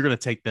regardless, you're going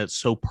to take that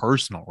so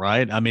personal,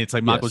 right? I mean, it's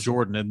like Michael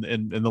Jordan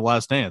in The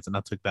Last Dance, and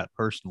I took that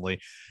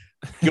personally.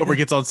 Gilbert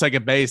gets on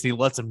second base and he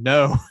lets him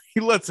know.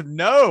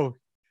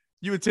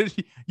 You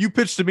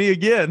pitched to me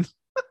again.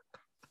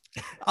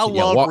 I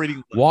love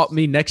reading. Walk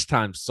me next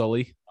time,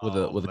 Sully, with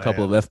a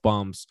couple of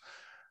F-bombs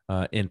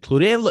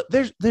included. And look,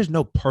 there's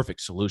no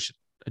perfect solution.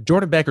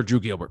 Jordan Beck or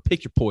Drew Gilbert,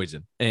 pick your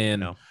poison.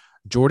 And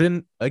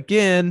Jordan,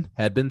 again,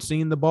 had been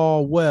seeing the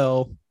ball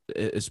well,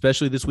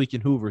 especially this week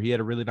in Hoover. He had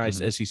a really nice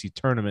SEC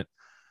tournament.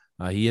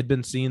 He had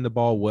been seeing the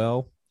ball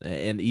well.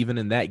 And even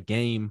in that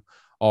game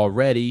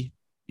already,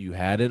 You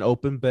had an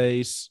open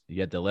base.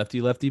 You had the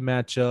lefty-lefty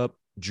matchup.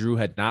 Drew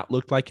had not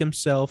looked like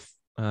himself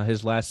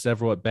his last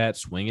several at-bats,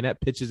 swinging at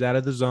pitches out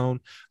of the zone.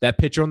 That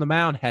pitcher on the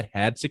mound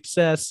had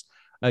success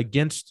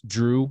against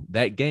Drew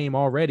that game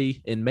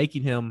already in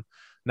making him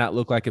not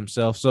look like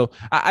himself. So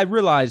I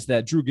realized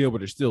that Drew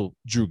Gilbert is still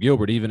Drew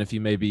Gilbert, even if he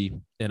may be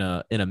in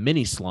a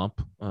mini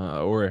slump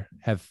or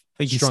have.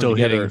 I think he's still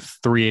hitting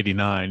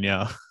 389.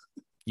 Yeah.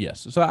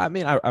 Yes. So, I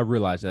mean, I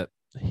realize that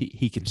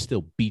he can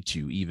still beat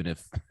you, even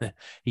if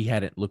he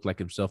hadn't looked like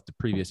himself the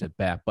previous at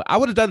bat. But I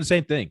would have done the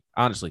same thing,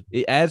 honestly.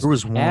 As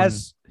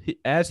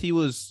he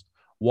was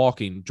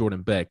walking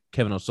Jordan Beck,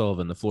 Kevin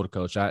O'Sullivan, the Florida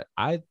coach,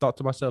 I thought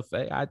to myself,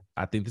 hey,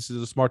 I think this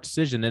is a smart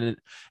decision, and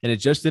it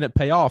just didn't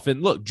pay off.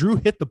 And look, Drew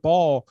hit the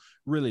ball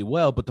really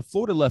well, but the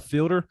Florida left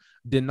fielder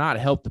did not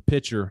help the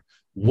pitcher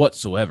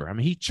whatsoever. I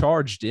mean, he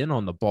charged in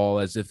on the ball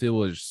as if it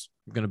was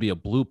going to be a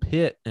bloop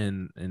hit,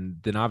 and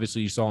then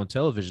obviously you saw on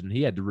television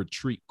he had to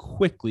retreat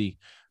quickly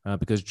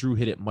because Drew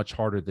hit it much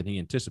harder than he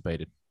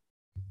anticipated.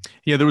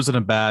 Yeah, there was an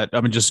at-bat.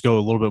 I mean, just go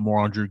a little bit more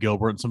on Drew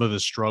Gilbert and some of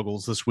his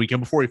struggles this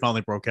weekend before he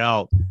finally broke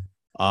out.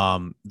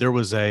 There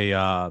was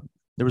an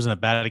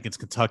at-bat against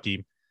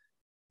Kentucky,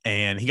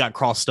 and he got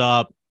crossed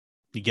up.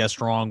 He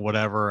guessed wrong,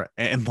 whatever.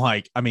 And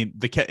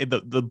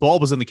the ball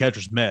was in the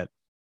catcher's mitt,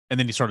 and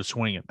then he started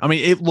swinging. I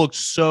mean, it looked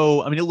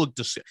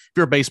if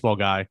you're a baseball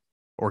guy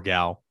or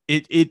gal,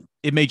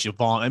 it made you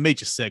vomit. It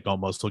made you sick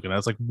almost looking at it.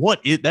 It's like,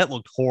 that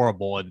looked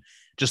horrible, and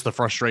just the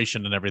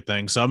frustration and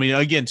everything. So, I mean,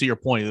 again, to your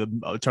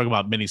point, talking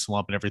about mini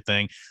slump and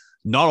everything,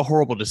 not a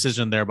horrible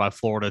decision there by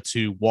Florida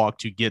to walk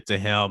to get to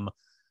him.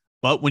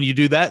 But when you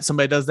do that,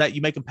 somebody does that,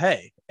 you make them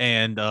pay.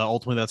 And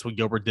ultimately, that's what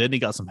Gilbert did. And he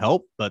got some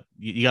help, but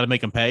you got to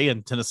make them pay.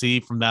 And Tennessee,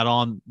 from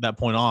that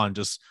point on,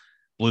 just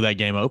blew that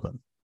game open.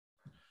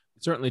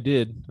 It certainly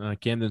did.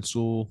 Camden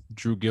Sewell,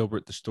 Drew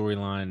Gilbert, the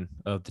storyline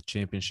of the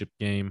championship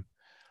game.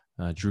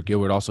 Drew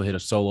Gilbert also hit a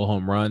solo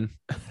home run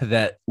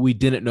that we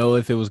didn't know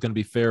if it was going to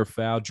be fair or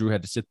foul. Drew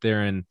had to sit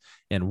there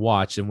and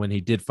watch. And when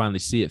he did finally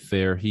see it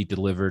fair, he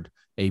delivered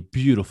a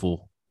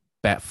beautiful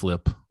bat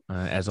flip,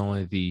 as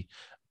only the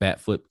bat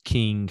flip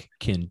king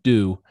can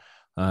do.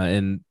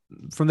 And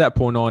from that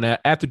point on,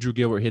 after Drew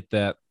Gilbert hit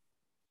that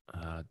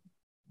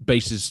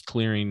bases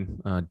clearing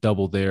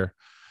double there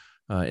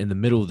in the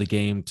middle of the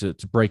game to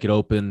break it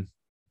open,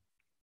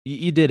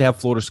 you did have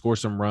Florida score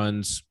some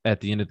runs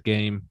at the end of the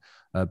game.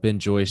 Ben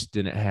Joyce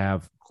didn't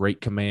have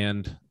great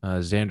command.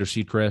 Xander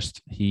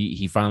Seacrest,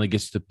 he finally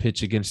gets to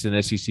pitch against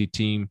an SEC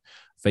team,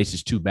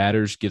 faces two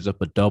batters, gives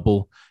up a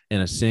double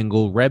and a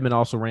single. Redmond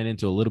also ran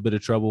into a little bit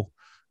of trouble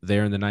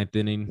there in the ninth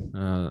inning.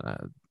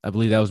 I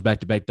believe that was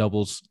back-to-back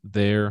doubles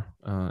there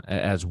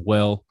as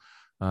well.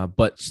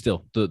 But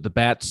still, the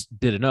bats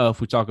did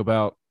enough. We talk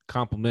about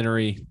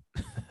complimentary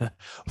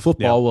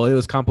football. Yeah. Well, it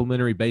was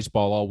complimentary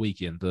baseball all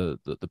weekend.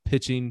 The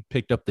pitching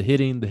picked up the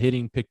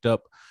hitting picked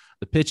up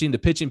the pitching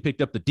picked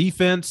up the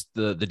defense,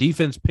 the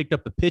defense picked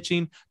up the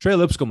pitching. Trey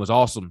Lipscomb was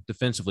awesome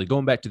defensively.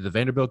 Going back to the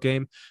Vanderbilt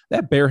game,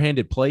 that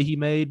barehanded play he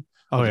made,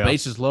 the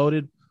bases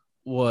loaded,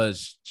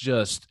 was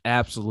just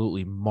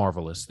absolutely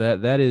marvelous.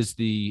 That is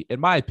in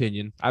my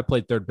opinion, I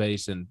played third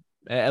base, and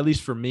at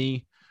least for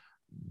me,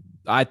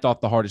 I thought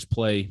the hardest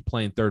play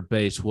playing third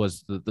base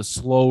was the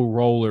slow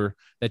roller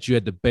that you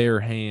had to bare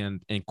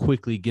hand and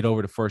quickly get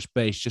over to first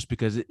base, just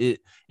because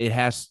it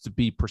has to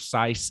be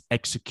precise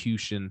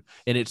execution.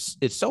 And it's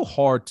so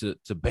hard to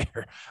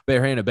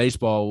bare hand a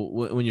baseball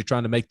when you're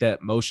trying to make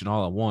that motion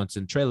all at once.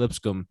 And Trey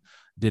Lipscomb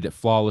did it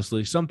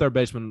flawlessly. Some third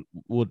basemen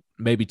would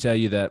maybe tell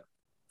you that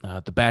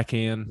the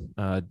backhand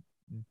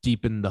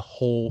deep in the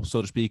hole,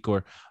 so to speak,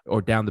 or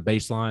down the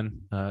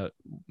baseline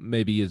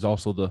maybe is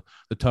also the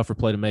tougher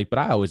play to make. But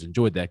I always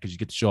enjoyed that because you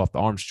get to show off the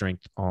arm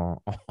strength on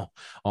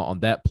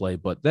that play.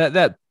 But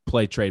that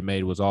play Trey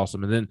made was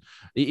awesome. And then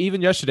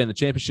even yesterday in the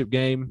championship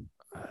game,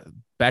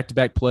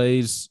 back-to-back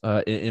plays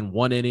in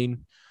one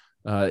inning.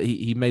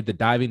 He made the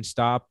diving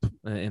stop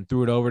and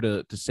threw it over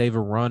to save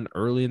a run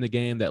early in the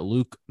game that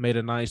Luke made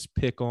a nice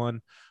pick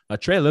on.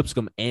 Trey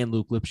Lipscomb and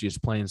Luke Lipsky is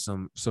playing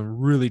some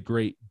really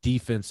great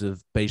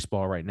defensive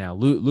baseball right now.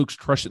 Luke's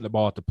crushing the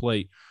ball at the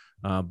plate,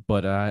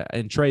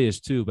 and Trey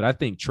is too. But I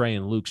think Trey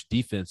and Luke's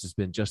defense has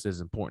been just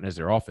as important as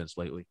their offense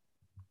lately.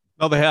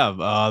 No, they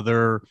have.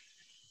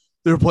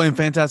 They're playing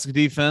fantastic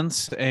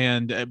defense,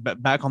 and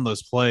back on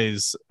those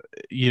plays,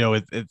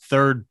 at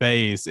third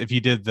base, if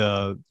you did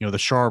the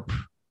sharp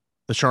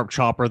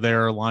chopper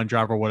there, line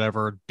drive or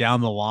whatever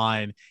down the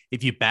line,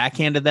 if you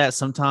backhanded that,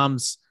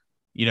 sometimes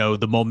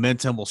the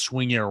momentum will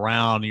swing you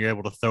around and you're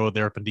able to throw it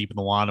there up and deep in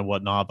the line and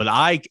whatnot. But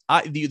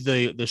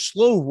the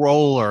slow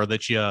roller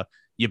that you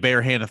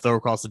barehand to throw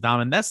across the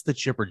diamond, that's the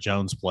Chipper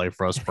Jones play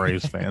for us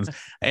Braves fans.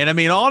 And I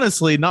mean,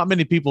 honestly, not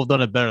many people have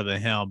done it better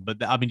than him,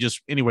 but I mean,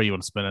 just anywhere you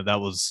want to spin it,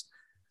 that was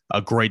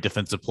a great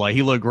defensive play.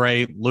 He looked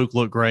great. Luke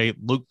looked great.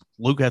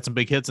 Luke had some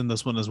big hits in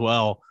this one as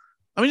well.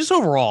 I mean, just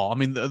overall, I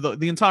mean, the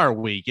entire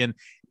week. And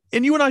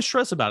you and I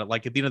stress about it.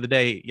 Like, at the end of the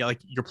day,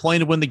 you're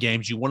playing to win the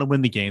games. You want to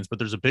win the games, but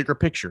there's a bigger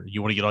picture.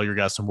 You want to get all your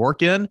guys some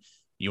work in.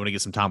 You want to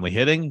get some timely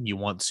hitting. You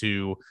want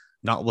to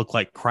not look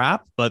like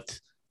crap. But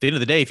the end of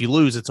the day, if you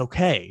lose, it's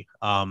okay.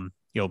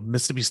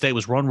 Mississippi State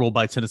was run ruled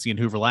by Tennessee and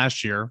Hoover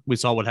last year. We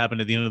saw what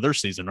happened at the end of their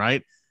season,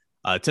 right?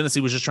 Tennessee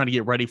was just trying to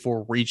get ready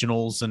for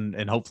regionals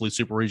and hopefully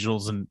super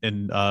regionals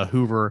and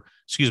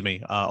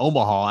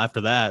Omaha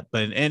after that.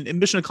 But and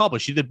mission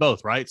accomplished. She did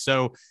both, right?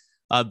 So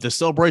the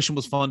celebration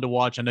was fun to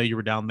watch. I know you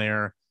were down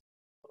there,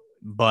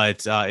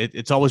 but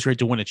it's always great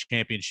to win a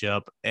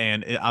championship.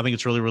 And I think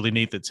it's really, really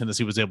neat that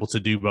Tennessee was able to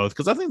do both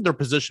because I think they're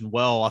positioned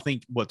well. I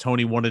think what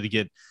Tony wanted to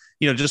get,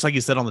 just like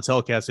you said on the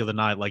telecast the other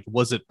night, like,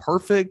 was it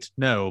perfect?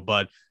 No,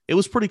 but it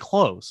was pretty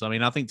close. I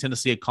mean, I think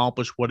Tennessee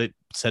accomplished what it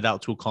set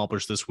out to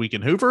accomplish this week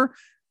in Hoover,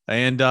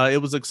 and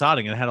it was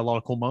exciting and had a lot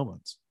of cool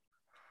moments.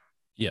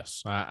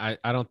 Yes, I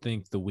don't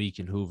think the week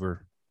in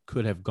Hoover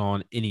could have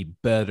gone any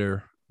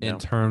better in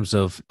terms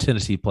of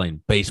Tennessee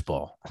playing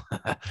baseball.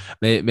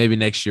 Maybe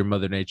next year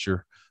Mother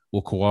Nature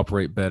will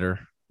cooperate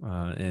better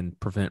and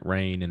prevent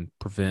rain and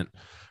prevent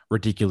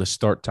ridiculous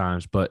start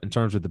times. But in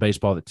terms of the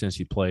baseball that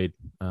Tennessee played,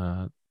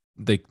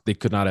 they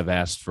could not have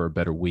asked for a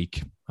better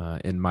week.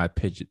 In my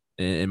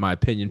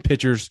opinion,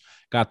 pitchers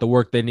got the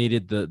work they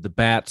needed. The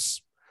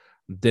bats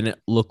didn't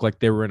look like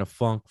they were in a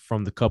funk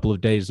from the couple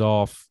of days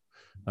off.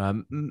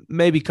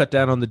 Maybe cut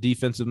down on the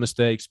defensive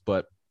mistakes,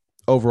 but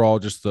overall,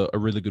 just a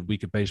really good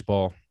week of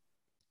baseball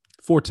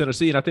for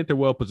Tennessee. And I think they're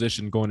well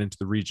positioned going into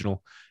the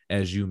regional,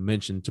 as you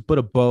mentioned, to put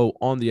a bow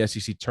on the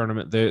SEC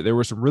tournament. There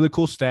were some really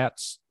cool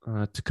stats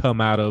to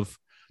come out of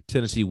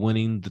Tennessee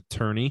winning the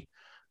tourney.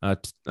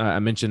 I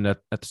mentioned at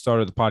the start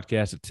of the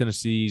podcast that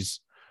Tennessee's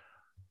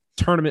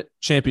tournament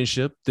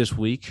championship this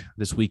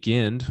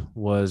weekend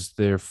was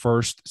their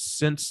first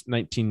since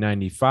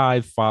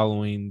 1995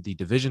 following the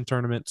division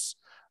tournaments.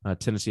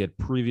 Tennessee had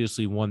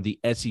previously won the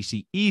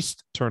SEC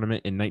East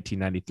tournament in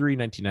 1993,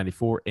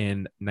 1994,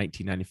 and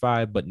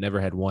 1995, but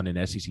never had won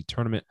an SEC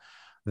tournament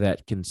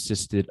that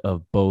consisted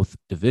of both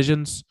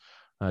divisions.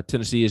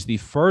 Tennessee is the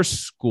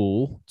first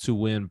school to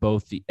win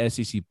both the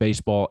SEC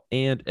baseball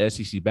and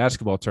SEC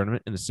basketball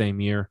tournament in the same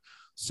year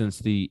since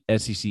the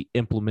SEC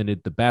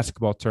implemented the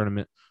basketball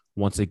tournament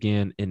once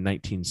again in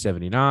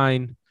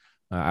 1979.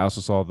 I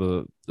also saw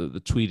the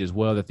tweet as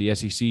well that the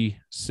SEC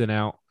sent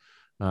out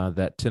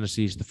that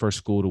Tennessee is the first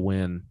school to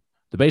win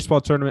the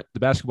baseball tournament, the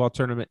basketball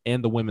tournament,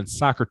 and the women's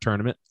soccer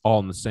tournament all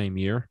in the same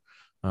year.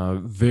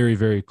 Very,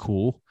 very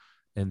cool.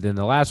 And then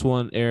the last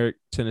one, Eric,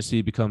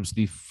 Tennessee becomes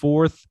the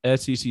fourth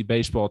SEC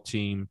baseball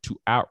team to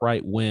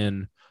outright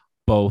win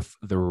both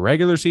the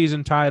regular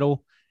season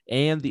title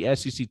and the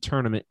SEC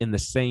tournament in the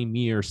same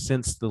year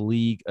since the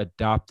league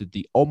adopted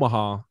the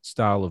Omaha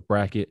style of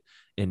bracket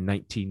in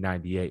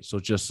 1998. So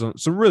just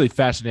some really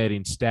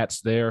fascinating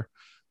stats there.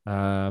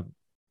 My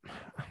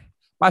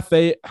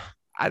favorite,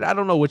 I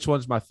don't know which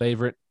one's my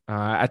favorite.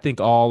 I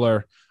think all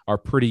are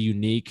pretty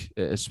unique,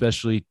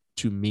 especially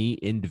to me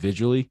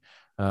individually.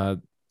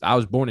 I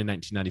was born in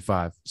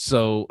 1995,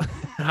 so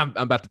I'm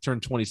about to turn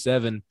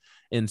 27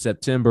 in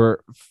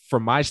September.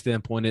 From my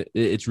standpoint,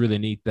 it's really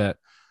neat that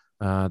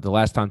the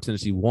last time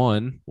Tennessee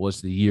won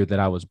was the year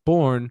that I was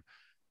born,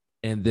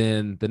 and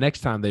then the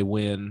next time they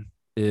win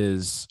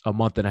is a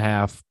month and a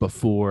half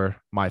before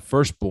my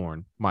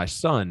firstborn, my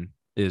son,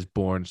 is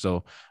born.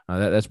 So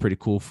that's pretty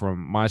cool from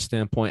my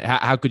standpoint.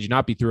 How could you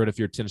not be thrilled if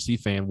you're a Tennessee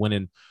fan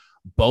winning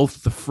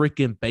both the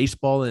freaking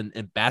baseball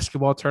and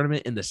basketball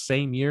tournament in the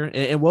same year?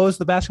 And what was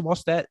the basketball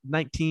stat?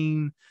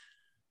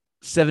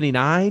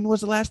 1979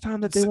 was the last time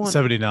that they won?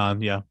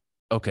 79, yeah.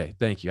 Okay,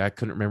 thank you. I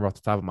couldn't remember off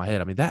the top of my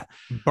head. I mean, that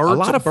a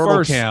lot of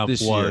firsts Camp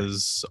this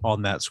was year.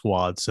 On that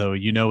squad, so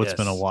it's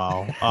been a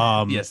while.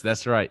 Yes,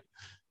 that's right.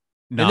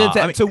 And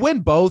then to win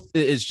both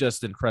is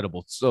just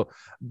incredible. So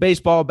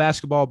baseball,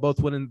 basketball, both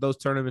winning those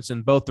tournaments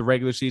and both the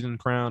regular season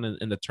crown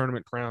and the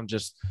tournament crown,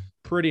 just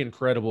pretty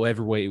incredible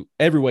every way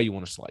you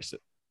want to slice it.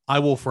 I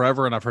will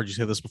forever, and I've heard you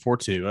say this before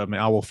too. I mean,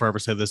 I will forever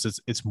say this.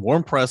 It's more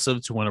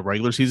impressive to win a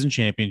regular season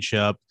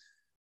championship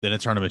than a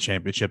tournament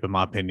championship, in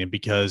my opinion,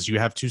 because you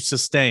have to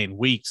sustain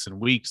weeks and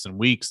weeks and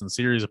weeks and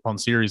series upon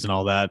series and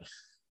all that.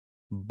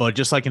 But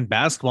just like in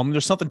basketball, I mean,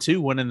 there's something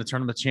to winning the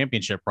tournament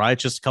championship, right?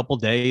 Just a couple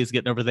days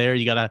getting over there.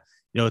 You got to,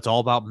 it's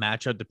all about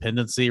matchup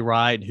dependency,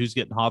 right? And who's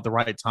getting hot at the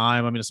right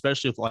time. I mean,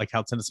 especially with like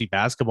how Tennessee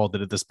basketball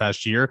did it this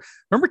past year.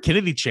 Remember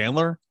Kennedy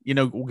Chandler,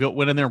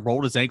 went in there and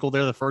rolled his ankle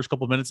there the first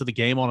couple minutes of the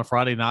game on a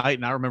Friday night.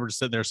 And I remember just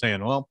sitting there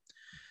saying, well,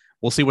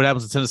 we'll see what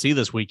happens in Tennessee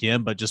this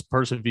weekend, but just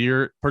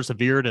persevered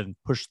and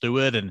pushed through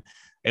it and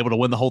able to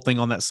win the whole thing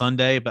on that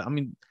Sunday. But I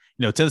mean,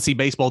 Tennessee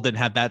baseball didn't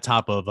have that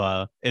type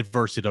of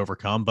adversity to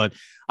overcome, but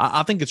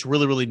I think it's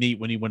really, really neat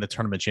when you win a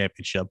tournament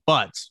championship.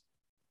 But,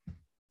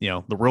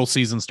 the real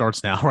season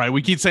starts now, right?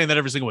 We keep saying that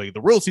every single week.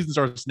 The real season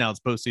starts now. It's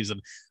postseason.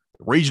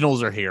 The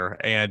regionals are here,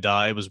 and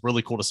it was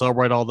really cool to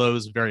celebrate all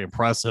those. Very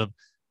impressive.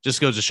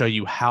 Just goes to show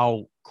you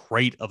how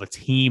great of a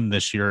team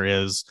this year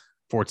is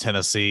for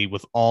Tennessee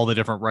with all the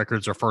different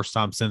records or first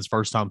time since.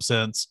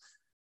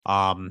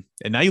 And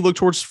now you look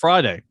towards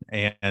Friday,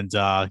 and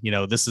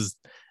this is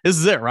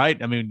it,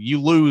 right? I mean, you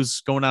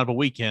lose going out of a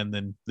weekend,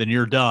 then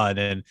you're done.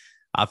 And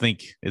I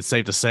think it's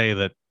safe to say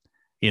that,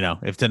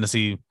 if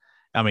Tennessee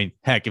I mean,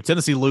 heck, if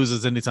Tennessee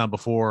loses anytime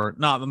before,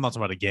 no, I'm not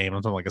talking about a game.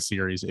 I'm talking like a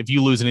series. If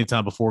you lose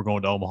anytime before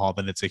going to Omaha,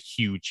 then it's a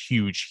huge,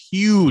 huge,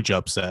 huge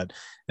upset.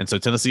 And so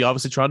Tennessee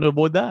obviously trying to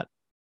avoid that.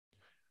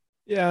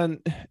 Yeah,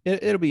 and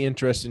it'll be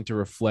interesting to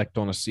reflect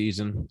on a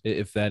season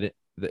if that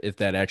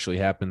actually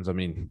happens. I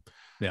mean,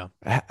 yeah,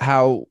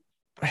 how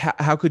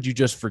could you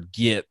just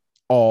forget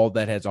all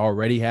that has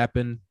already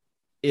happened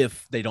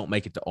if they don't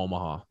make it to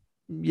Omaha?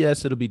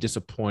 Yes, it'll be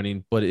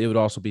disappointing, but it would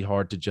also be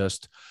hard to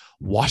just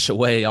wash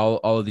away all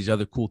of these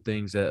other cool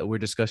things that we're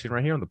discussing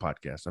right here on the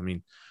podcast. I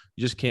mean,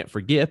 you just can't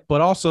forget, but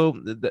also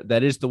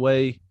that is the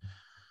way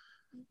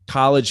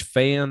college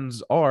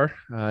fans are,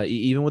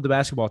 even with the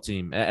basketball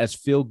team. As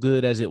feel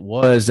good as it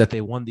was that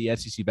they won the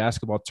SEC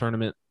basketball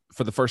tournament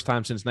for the first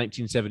time since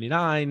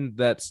 1979,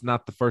 that's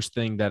not the first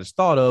thing that is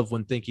thought of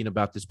when thinking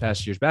about this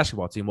past year's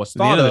basketball team. What's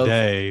thought of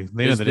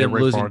is them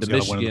losing to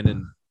Michigan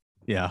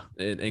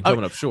and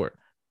coming up short.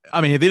 I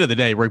mean, at the end of the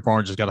day, Rick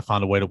Barnes just got to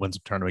find a way to win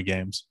some tournament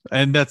games.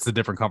 And that's a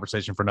different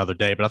conversation for another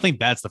day. But I think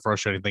that's the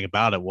frustrating thing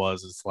about it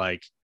was it's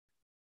like,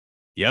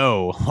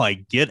 yo,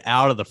 like get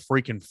out of the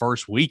freaking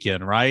first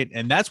weekend, right?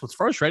 And that's what's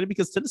frustrating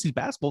because Tennessee's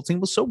basketball team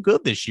was so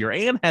good this year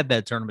and had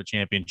that tournament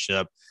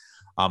championship.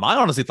 I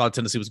honestly thought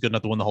Tennessee was good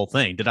enough to win the whole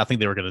thing. Did I think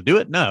they were going to do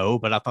it? No,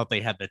 but I thought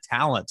they had the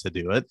talent to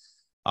do it.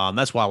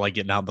 That's why I like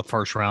getting out in the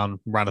first round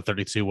of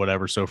 32,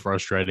 whatever, so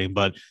frustrating.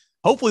 But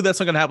hopefully that's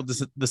not going to happen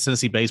with the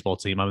Tennessee baseball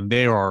team. I mean,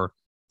 they are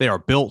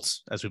built,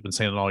 as we've been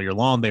saying all year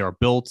long, they are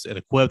built and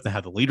equipped. They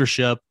have the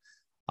leadership,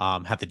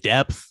 have the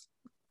depth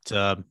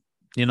to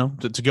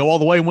go all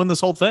the way and win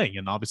this whole thing.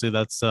 And obviously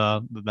that's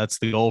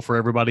the goal for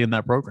everybody in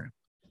that program.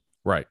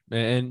 Right.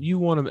 And you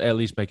want to at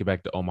least make it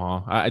back to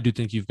Omaha. I do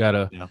think you've got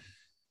to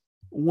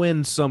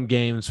win some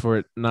games for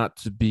it not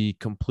to be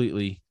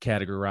completely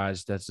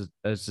categorized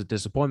as a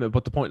disappointment.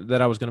 But the point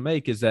that I was going to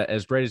make is that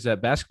as great as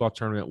that basketball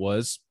tournament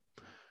was,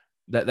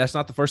 that's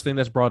not the first thing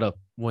that's brought up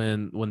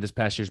when this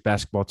past year's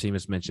basketball team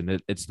is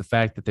mentioned. It's the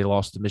fact that they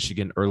lost to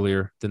Michigan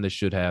earlier than they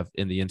should have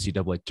in the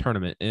NCAA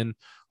tournament. And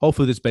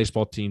hopefully this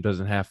baseball team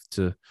doesn't have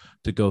to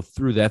go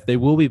through that. They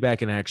will be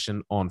back in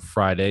action on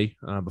Friday.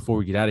 Before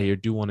we get out of here,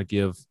 do want to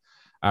give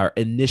our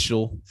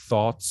initial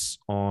thoughts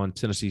on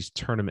Tennessee's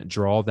tournament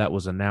draw that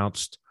was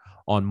announced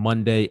on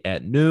Monday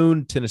at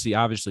noon. Tennessee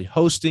obviously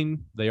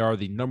hosting. They are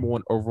the number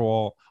one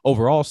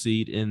overall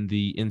seed in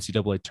the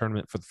NCAA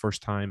tournament for the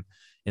first time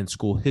in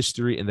school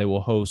history, and they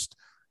will host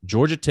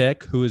Georgia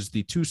Tech, who is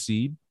the 2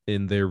 seed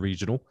in their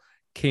regional,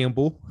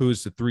 Campbell, who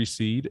is the 3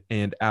 seed,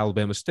 and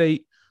Alabama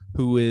State,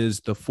 who is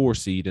the 4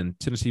 seed. And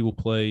Tennessee will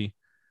play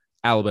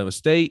Alabama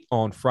State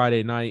on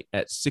Friday night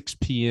at 6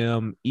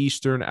 p.m.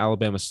 Eastern.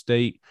 Alabama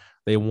State,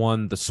 they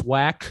won the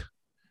SWAC,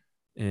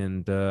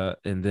 and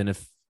then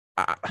if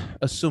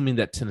assuming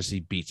that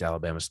Tennessee beats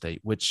Alabama State,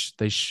 which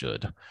they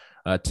should,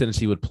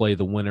 Tennessee would play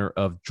the winner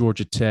of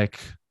Georgia Tech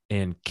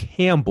and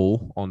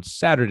Campbell on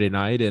Saturday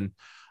night. And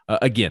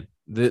again,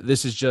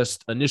 this is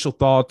just initial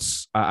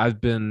thoughts. I've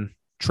been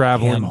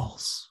traveling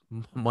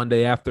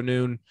Monday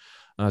afternoon,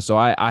 so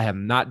I have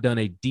not done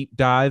a deep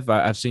dive.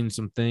 I've seen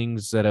some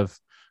things that have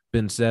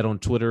been said on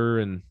Twitter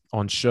and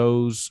on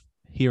shows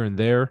here and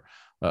there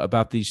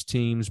about these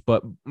teams.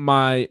 But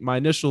my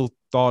initial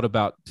thought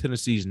about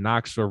Tennessee's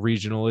Knoxville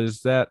Regional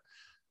is that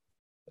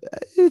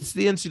it's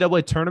the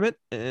NCAA tournament.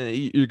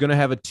 You're going to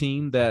have a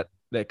team that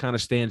kind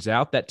of stands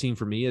out. That team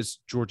for me is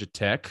Georgia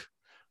Tech.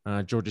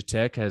 Georgia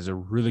Tech has a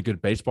really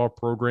good baseball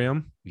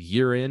program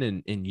year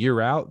in and year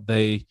out.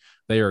 They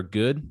are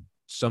good.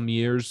 Some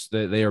years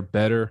they are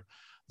better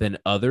than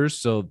others.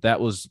 So that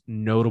was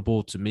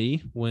notable to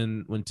me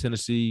when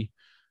Tennessee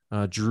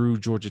drew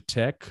Georgia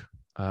Tech.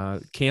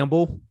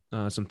 Campbell,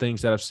 some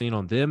things that I've seen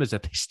on them is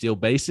that they steal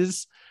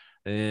bases.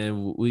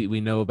 And we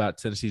know about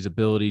Tennessee's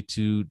ability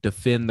to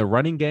defend the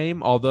running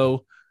game,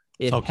 although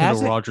it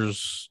hasn't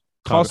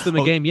cost them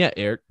a game yet,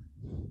 Eric.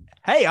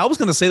 Hey, I was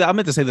going to say that. I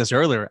meant to say this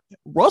earlier.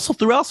 Russell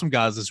threw out some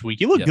guys this week.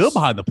 He looked good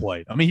behind the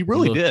plate. I mean, he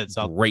really did.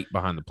 So great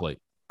behind the plate.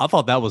 I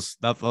thought that was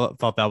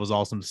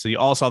awesome to see.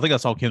 Also, I think I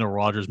saw Kendall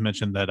Rogers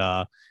mention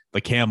that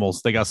the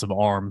Camels, they got some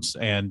arms,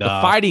 and the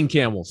fighting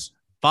Camels.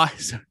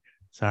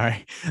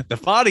 The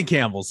fighting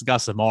Camels got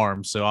some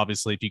arms. So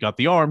obviously, if you got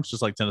the arms,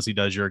 just like Tennessee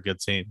does, you're a good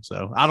team.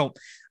 So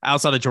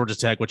outside of Georgia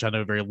Tech, which I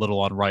know very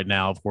little on right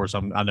now. Of course,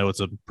 I know it's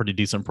a pretty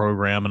decent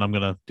program, and I'm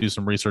going to do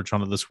some research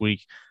on it this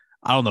week.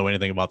 I don't know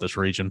anything about this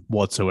region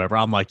whatsoever.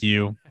 I'm like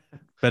you,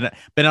 been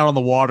out on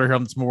the water here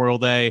on this Memorial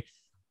Day.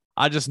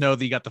 I just know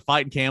that you got the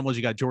fighting Camels,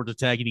 you got Georgia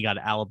Tech, and you got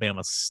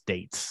Alabama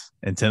State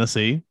and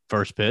Tennessee.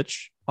 First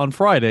pitch on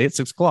Friday at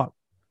 6:00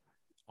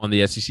 on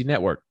the SEC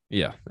Network.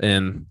 Yeah,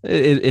 and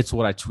it's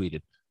what I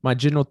tweeted. My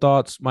general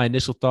thoughts, my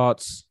initial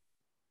thoughts: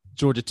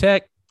 Georgia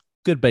Tech,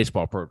 good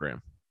baseball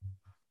program.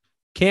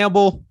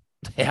 Campbell,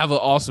 they have an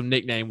awesome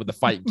nickname with the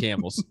fighting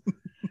Camels.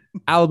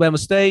 Alabama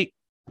State,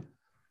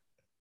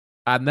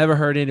 I've never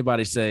heard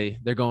anybody say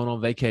they're going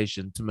on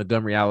vacation to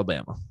Montgomery,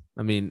 Alabama.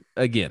 I mean,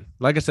 again,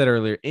 like I said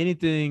earlier,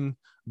 anything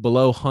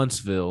below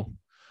Huntsville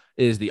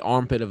is the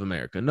armpit of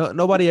America.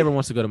 Nobody ever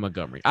wants to go to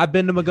Montgomery. I've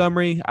been to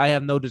Montgomery. I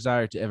have no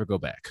desire to ever go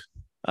back.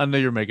 I know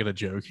you're making a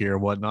joke here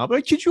and whatnot,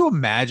 but could you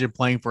imagine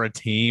playing for a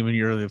team and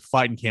you're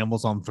fighting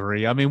camels on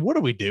three? I mean, what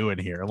are we doing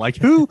here? Like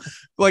who,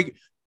 like,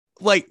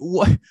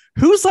 what?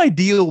 Whose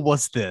ideal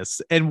was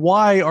this, and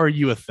why are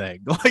you a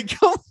thing? Like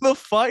the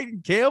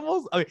fighting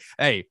camels. I mean,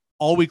 hey,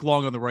 all week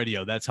long on the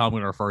radio, that's how I'm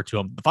going to refer to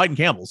them. The fighting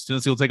camels.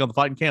 Tennessee will take on the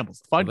fighting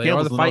camels. The fighting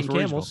camels. They are the fighting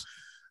camels.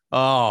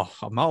 Oh,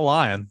 I'm not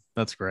lying.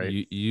 That's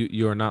great.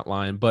 You are not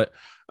lying. But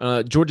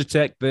Georgia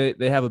Tech, they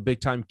have a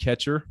big time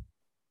catcher.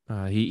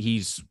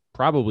 He's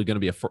probably going to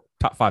be a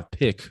top 5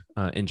 pick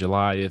in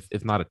July,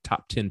 if not a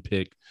top 10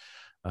 pick.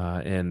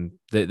 And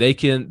they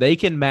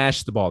can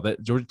mash the ball.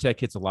 That Georgia Tech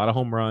hits a lot of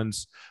home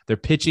runs. Their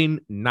pitching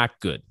not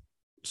good,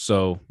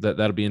 so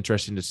that'll be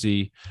interesting to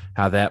see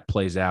how that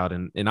plays out.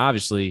 And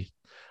obviously,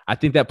 I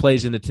think that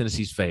plays into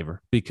Tennessee's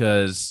favor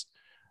because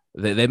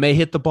they may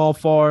hit the ball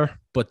far,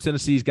 but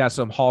Tennessee's got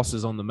some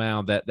hosses on the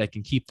mound that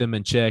can keep them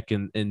in check.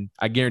 And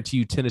I guarantee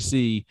you,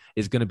 Tennessee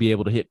is going to be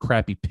able to hit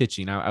crappy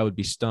pitching. I would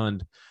be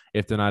stunned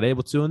if they're not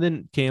able to. And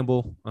then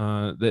Campbell,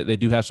 they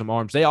do have some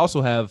arms. They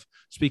also have,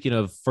 speaking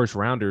of first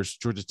rounders,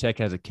 Georgia Tech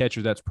has a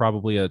catcher that's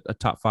probably a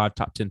top 5,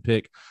 top 10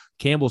 pick.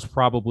 Campbell's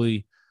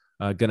probably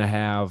going to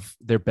have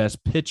their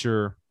best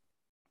pitcher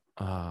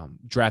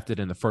drafted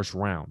in the first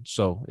round.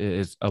 So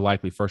it's a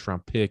likely first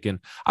round pick. And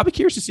I'll be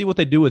curious to see what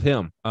they do with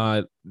him.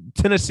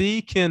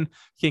 Tennessee can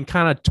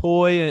kind of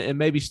toy and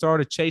maybe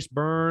start a Chase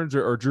Burns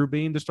or Drew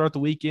Beam to start the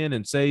weekend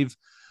and save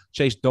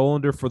Chase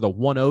Dolander for the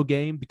 1-0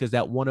 game, because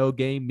that 1-0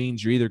 game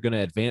means you're either going to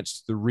advance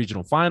to the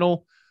regional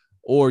final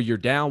or you're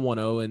down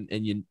 1-0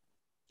 and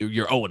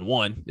you're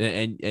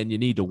 0-1 and you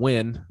need to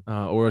win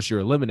or else you're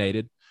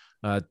eliminated.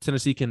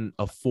 Tennessee can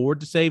afford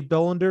to save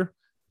Dolander.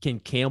 Can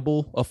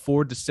Campbell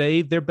afford to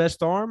save their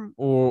best arm,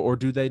 or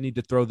do they need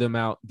to throw them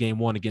out game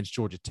 1 against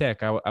Georgia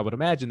Tech? I would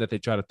imagine that they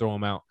try to throw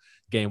them out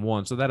game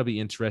 1. So that'll be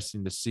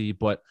interesting to see.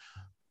 But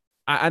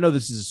I know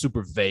this is a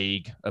super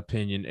vague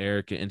opinion,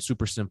 Eric, and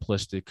super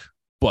simplistic.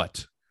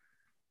 But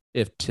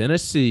if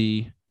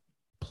Tennessee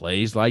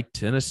plays like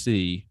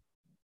Tennessee,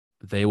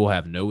 they will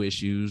have no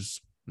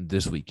issues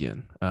this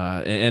weekend.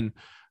 And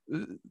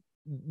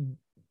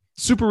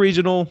super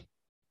regional,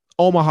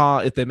 Omaha,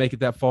 if they make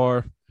it that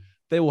far,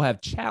 they will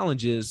have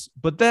challenges,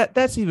 but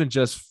that's even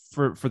just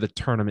for the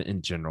tournament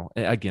in general.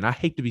 Again, I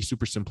hate to be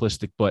super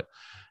simplistic, but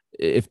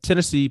if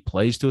Tennessee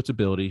plays to its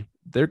ability,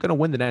 they're going to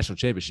win the national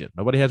championship.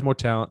 Nobody has more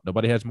talent.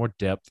 Nobody has more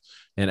depth.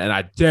 And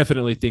I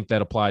definitely think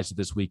that applies to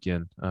this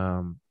weekend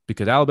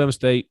because Alabama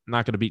State,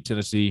 not going to beat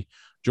Tennessee.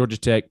 Georgia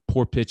Tech,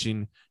 poor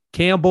pitching.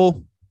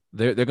 Campbell,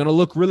 they're going to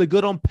look really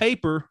good on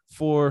paper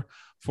for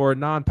a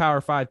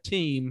non-Power 5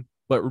 team,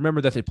 but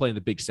remember that they play in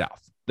the Big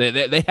South.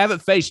 They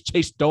haven't faced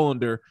Chase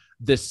Dolander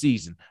this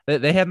season.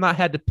 They have not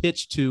had to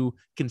pitch to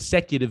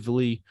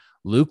consecutively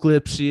Luke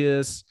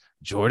Lipsius,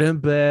 Jordan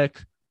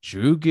Beck,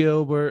 Drew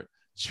Gilbert,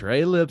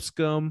 Trey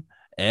Lipscomb,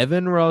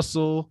 Evan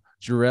Russell,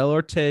 Jarrell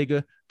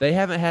Ortega. They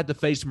haven't had to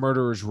face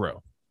Murderers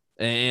Row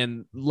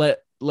and let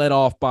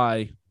off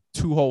by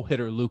 2-hole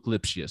hitter Luke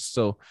Lipsius.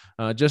 So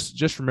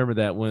just remember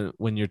that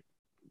when you're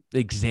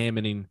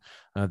examining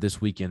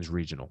this weekend's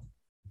regional.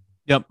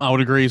 Yep, I would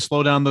agree.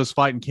 Slow down those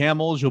fighting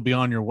camels. You'll be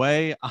on your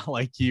way. I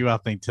like you. I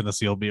think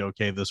Tennessee will be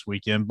okay this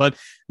weekend, but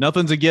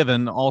nothing's a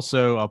given.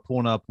 Also,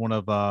 pulling up one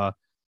of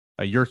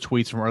your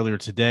tweets from earlier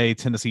today.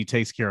 Tennessee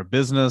takes care of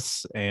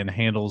business and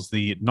handles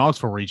the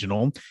Knoxville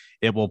Regional.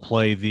 It will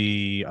play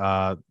the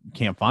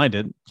can't find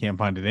it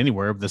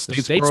anywhere. The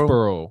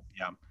Statesboro,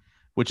 yeah,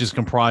 which is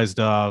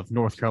comprised of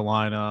North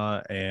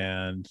Carolina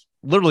and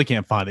literally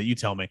can't find it. You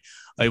tell me.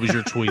 It was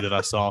your tweet that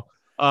I saw.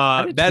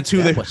 That's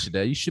who they watch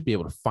today. You should be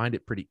able to find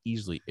it pretty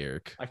easily,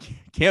 Eric. I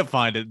can't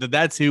find it.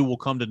 That's who will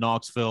come to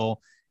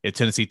Knoxville if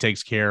Tennessee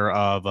takes care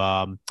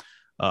of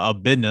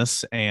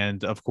business.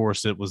 And of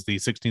course, it was the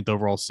 16th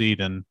overall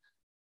seed. And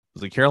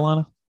was it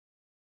Carolina?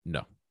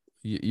 No,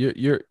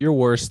 you're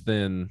worse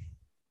than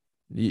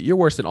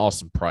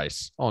Austin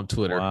Price on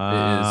Twitter.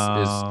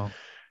 Wow.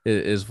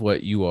 Is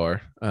what you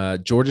are.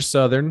 Georgia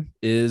Southern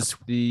is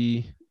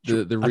the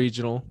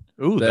regional.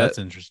 Ooh, that's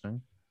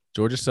interesting.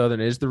 Georgia Southern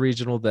is the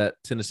regional that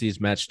Tennessee is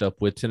matched up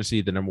with.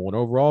 Tennessee, the number 1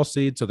 overall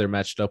seed, so they're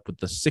matched up with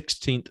the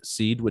 16th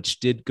seed, which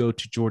did go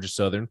to Georgia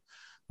Southern.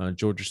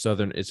 Georgia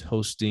Southern is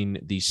hosting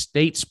the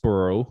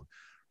Statesboro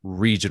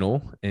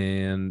Regional,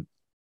 and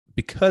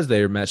because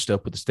they are matched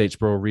up with the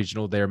Statesboro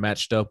Regional, they are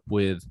matched up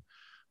with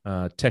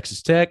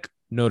Texas Tech,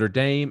 Notre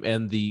Dame,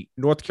 and the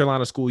North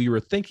Carolina school you were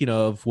thinking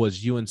of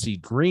was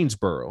UNC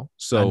Greensboro.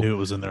 So I knew it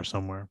was in there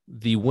somewhere.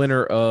 The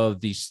winner of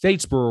the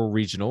Statesboro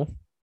Regional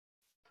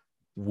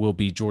will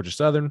be Georgia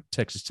Southern,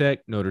 Texas Tech,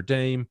 Notre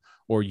Dame,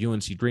 or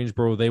UNC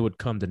Greensboro. They would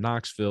come to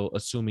Knoxville,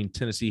 assuming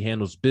Tennessee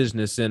handles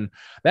business. And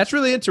that's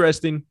really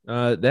interesting.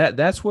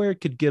 That's where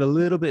it could get a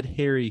little bit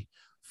hairy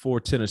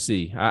for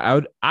Tennessee.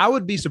 I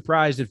would be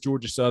surprised if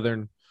Georgia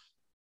Southern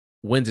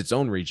wins its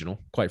own regional,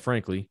 quite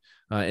frankly.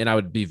 And I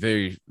would be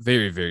very,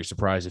 very, very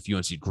surprised if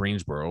UNC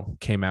Greensboro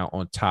came out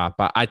on top.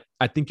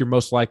 I think you're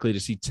most likely to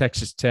see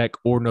Texas Tech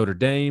or Notre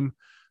Dame.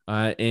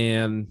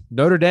 And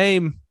Notre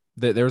Dame,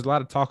 there was a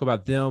lot of talk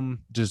about them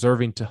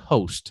deserving to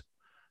host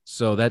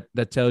So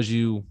that tells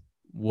you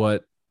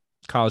what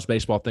college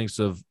baseball thinks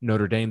of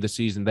Notre Dame this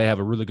season. They have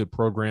a really good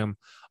program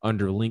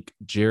under Link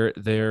Jarrett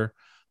there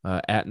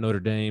at Notre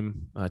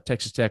Dame.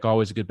 Texas Tech,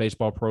 always a good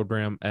baseball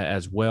program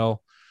as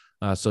well.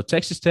 So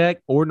Texas Tech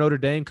or Notre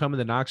Dame coming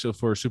to Knoxville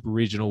for a super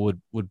regional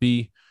would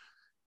be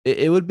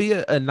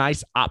a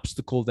nice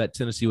obstacle that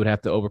Tennessee would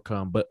have to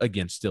overcome. But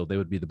again, still, they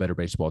would be the better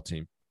baseball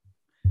team.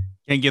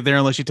 Can't get there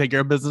unless you take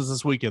care of business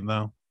this weekend,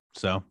 though.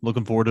 So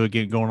looking forward to it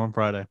getting going on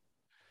Friday.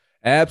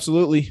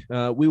 Absolutely.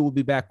 We will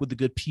be back with the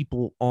good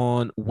people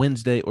on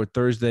Wednesday or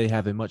Thursday,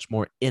 have a much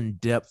more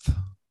in-depth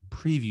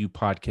preview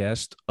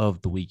podcast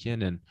of the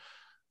weekend. And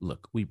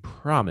look, we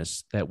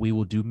promise that we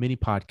will do many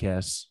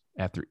podcasts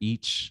after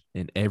each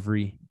and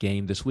every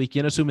game this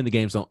weekend, assuming the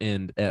games don't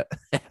end at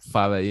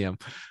 5 a.m.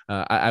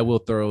 I will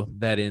throw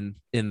that in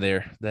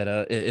there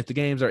that if the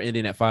games are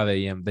ending at 5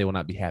 a.m., they will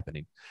not be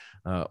happening.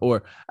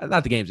 Or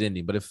not the game's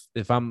ending, but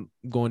if I'm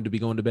going to be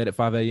going to bed at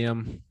 5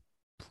 a.m.,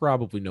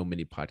 probably no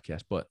mini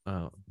podcast, but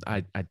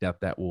I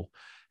doubt that will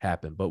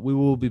happen. But we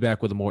will be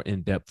back with a more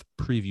in-depth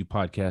preview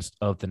podcast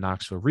of the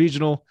Knoxville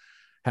Regional.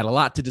 Had a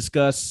lot to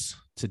discuss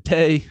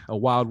today, a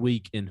wild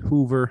week in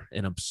Hoover,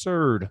 an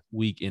absurd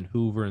week in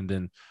Hoover, and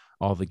then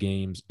all the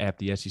games at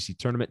the SEC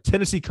tournament.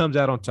 Tennessee comes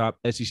out on top,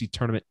 SEC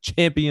tournament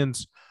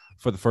champions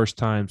for the first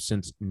time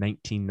since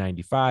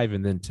 1995,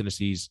 and then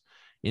Tennessee's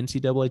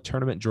NCAA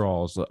tournament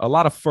draws. A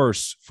lot of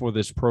firsts for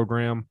this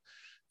program,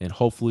 and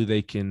hopefully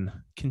they can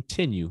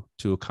continue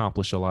to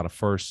accomplish a lot of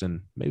firsts,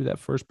 and maybe that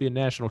first be a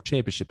national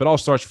championship. It all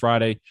starts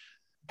Friday.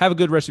 Have a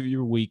good rest of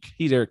your week.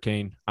 He's Eric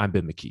Cain. I'm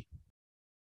Ben McKee.